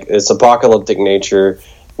 it's like it's apocalyptic nature,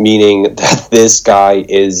 meaning that this guy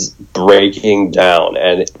is breaking down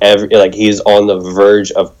and like he's on the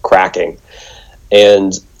verge of cracking.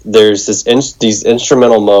 And there's these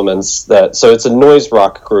instrumental moments so it's a noise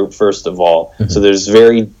rock group, first of all. Mm-hmm. So there's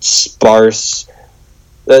very sparse,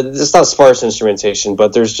 it's not sparse instrumentation,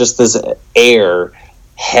 but there's just this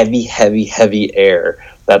heavy air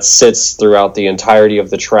that sits throughout the entirety of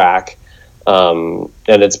the track. And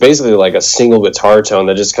it's basically like a single guitar tone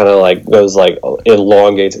that just kind of like goes like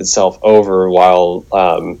elongates itself over while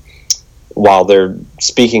they're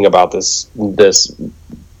speaking about this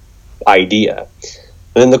idea.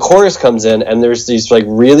 And then the chorus comes in and there's these like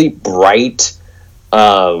really bright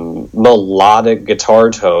melodic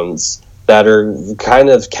guitar tones that are kind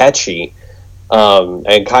of catchy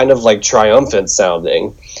and kind of like triumphant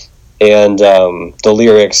sounding. And the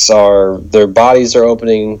lyrics are, their bodies are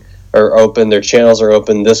open, their channels are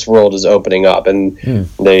open, this world is opening up, and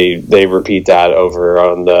they repeat that over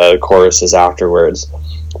on the choruses afterwards.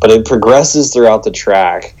 But it progresses throughout the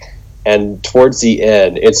track, and towards the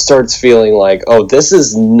end it starts feeling like, oh, this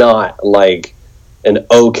is not like an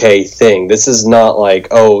okay thing. This is not like,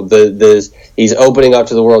 oh, he's opening up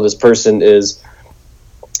to the world, this person is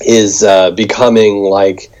becoming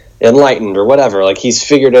like enlightened or whatever, like he's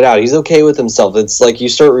figured it out, he's okay with himself. It's like you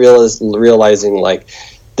start realizing like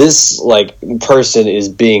this like person is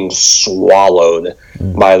being swallowed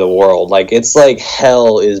by the world. Like it's like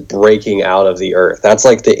hell is breaking out of the earth. That's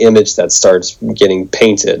like the image that starts getting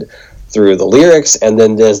painted through the lyrics, and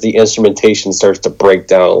then as the instrumentation starts to break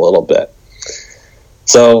down a little bit.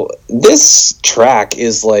 So this track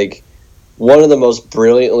is like one of the most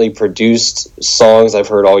brilliantly produced songs I've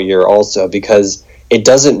heard all year also, because it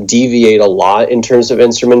doesn't deviate a lot in terms of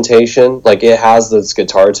instrumentation. Like it has those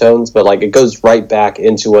guitar tones, but like it goes right back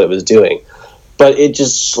into what it was doing. But it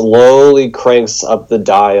just slowly cranks up the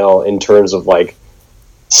dial in terms of like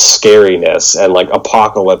scariness and like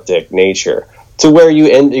apocalyptic nature, to where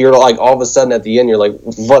you're like all of a sudden at the end you're like,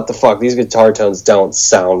 what the fuck? These guitar tones don't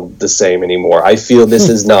sound the same anymore. I feel this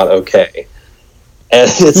is not okay. And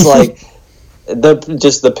it's like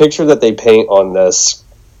the picture that they paint on this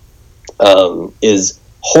is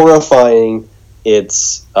horrifying.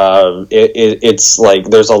 It's like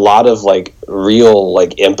there's a lot of like real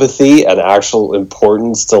like empathy and actual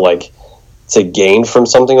importance to gain from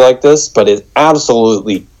something like this, but it's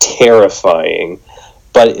absolutely terrifying.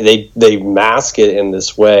 But they mask it in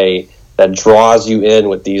this way that draws you in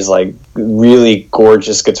with these like really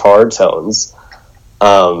gorgeous guitar tones,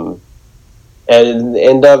 and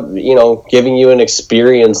end up, giving you an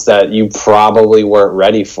experience that you probably weren't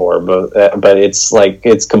ready for, but it's like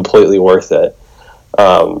it's completely worth it.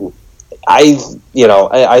 I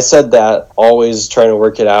said that Always Trying to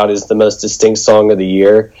Work It Out is the most distinct song of the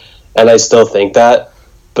year, and I still think that,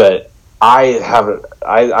 but I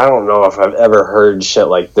don't know if I've ever heard shit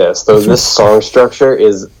like this. Though this song structure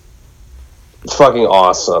is fucking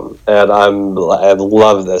awesome, and I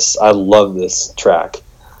love this. I love this track.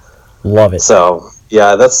 Love it. So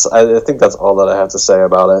yeah, I think that's all that I have to say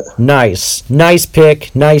about it. Nice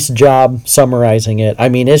pick. Nice job summarizing it. I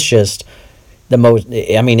mean, it's just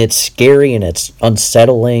it's scary and it's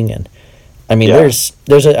unsettling, and I mean,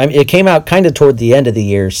 it came out kind of toward the end of the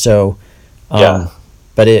year, so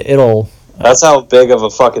but it'll That's how big of a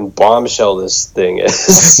fucking bombshell this thing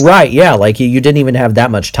is. Right, yeah, like you didn't even have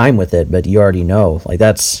that much time with it, but you already know. Like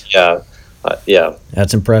that's yeah.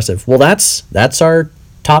 That's impressive. Well, that's our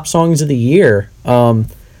top songs of the year.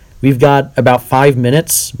 We've got about 5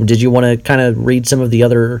 minutes. Did you want to kind of read some of the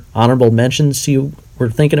other honorable mentions you were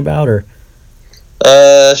thinking about, or?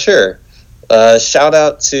 Sure. Shout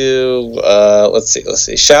out to let's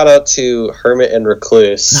see. Shout out to Hermit and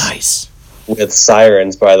Recluse. Nice. With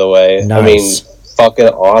Sirens, by the way. Nice. I mean, fucking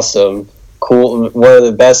awesome. Cool. One of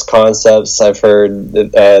the best concepts I've heard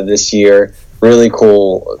this year. Really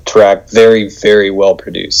cool track. Very, very well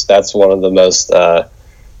produced. That's one of the most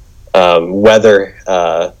weather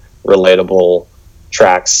relatable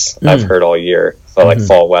tracks I've heard all year. So like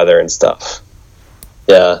fall weather and stuff.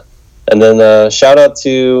 Yeah. And then shout out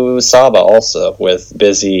to Saba also with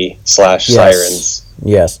Busy / Sirens.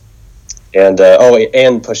 Yes. And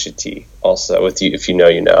and Pusha T also with You If You Know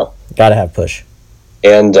You Know. Gotta have Push.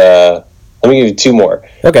 And let me give you two more.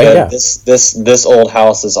 Okay, yeah. This Old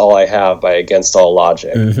House Is All I Have by Against All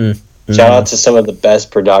Logic. Shout out to some of the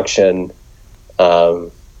best production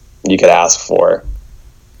you could ask for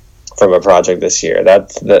from a project this year.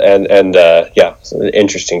 That's it's an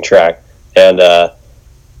interesting track. And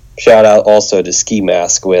shout out also to Ski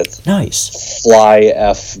Mask with Nice Fly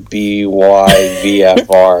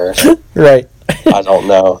FBYVFR. Right. I don't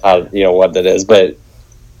know what that is, but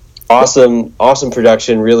awesome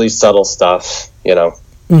production, really subtle stuff.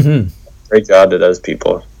 Great job to those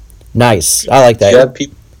people. Nice. I like that. Do you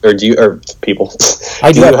have people, people?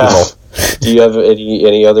 I do have people. Do you have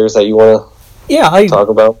any others that you want to? Yeah, talk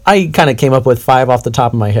about. I kind of came up with 5 off the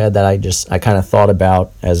top of my head that I kind of thought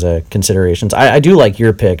about as considerations. I do like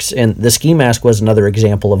your picks, and the Ski Mask was another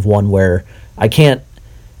example of one where I can't,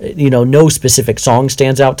 no specific song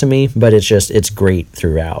stands out to me, but it's great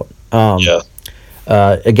throughout.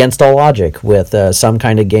 Against All Logic with Some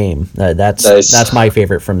Kind of Game. That's nice. That's my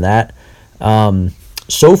favorite from that.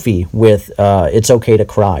 Sophie with It's Okay to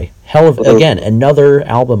Cry. Again, another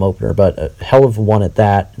album opener, but a hell of one at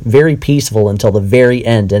that. Very peaceful until the very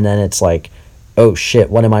end, and then it's like, oh shit,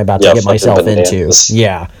 what am I about to get myself into?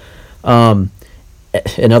 Yeah.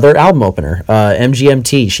 Another album opener,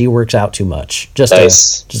 MGMT, She Works Out Too Much. Just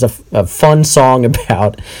a fun song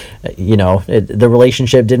about, the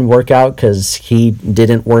relationship didn't work out because he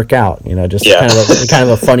didn't work out. Kind of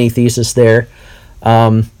a funny thesis there.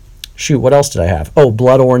 Shoot, what else did I have? Oh,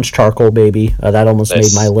 Blood Orange Charcoal Baby. That almost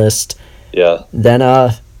made my list. Yeah. Then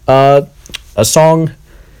a song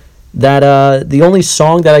that the only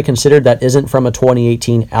song that I considered that isn't from a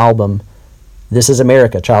 2018 album, This Is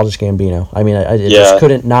America, Childish Gambino. I mean, it just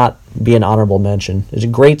couldn't not be an honorable mention. It's a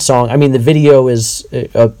great song. I mean, the video is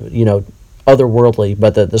otherworldly,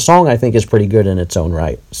 but the song I think is pretty good in its own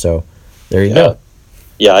right. So there you go.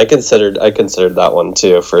 Yeah, I considered that one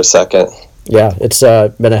too for a second. Yeah, it's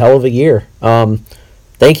been a hell of a year.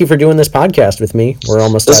 Thank you for doing this podcast with me. We're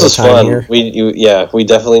almost out of time here. We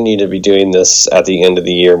definitely need to be doing this at the end of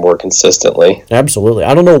the year more consistently. Absolutely.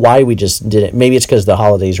 I don't know why we just did it. Maybe it's because the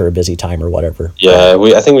holidays are a busy time or whatever. Yeah,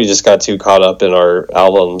 I think we just got too caught up in our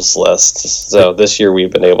albums list. So this year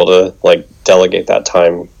we've been able to delegate that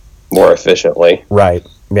time more efficiently. Right.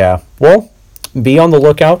 Yeah. Well, be on the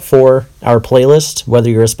lookout for our playlist, whether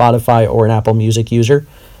you're a Spotify or an Apple Music user.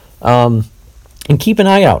 And keep an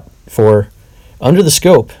eye out for Under the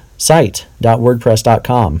Scope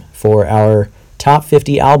site.wordpress.com for our top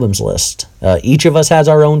 50 albums list. Each of us has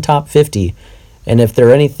our own top 50, and if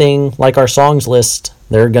they're anything like our songs list,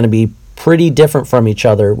 they're going to be pretty different from each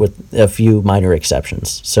other with a few minor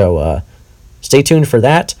exceptions. So stay tuned for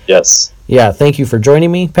that. Yes. Yeah, thank you for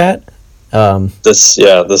joining me, Pat. This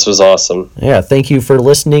was awesome. Yeah, thank you for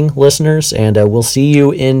listening, listeners, and we'll see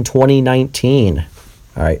you in 2019.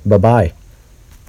 All right, bye-bye.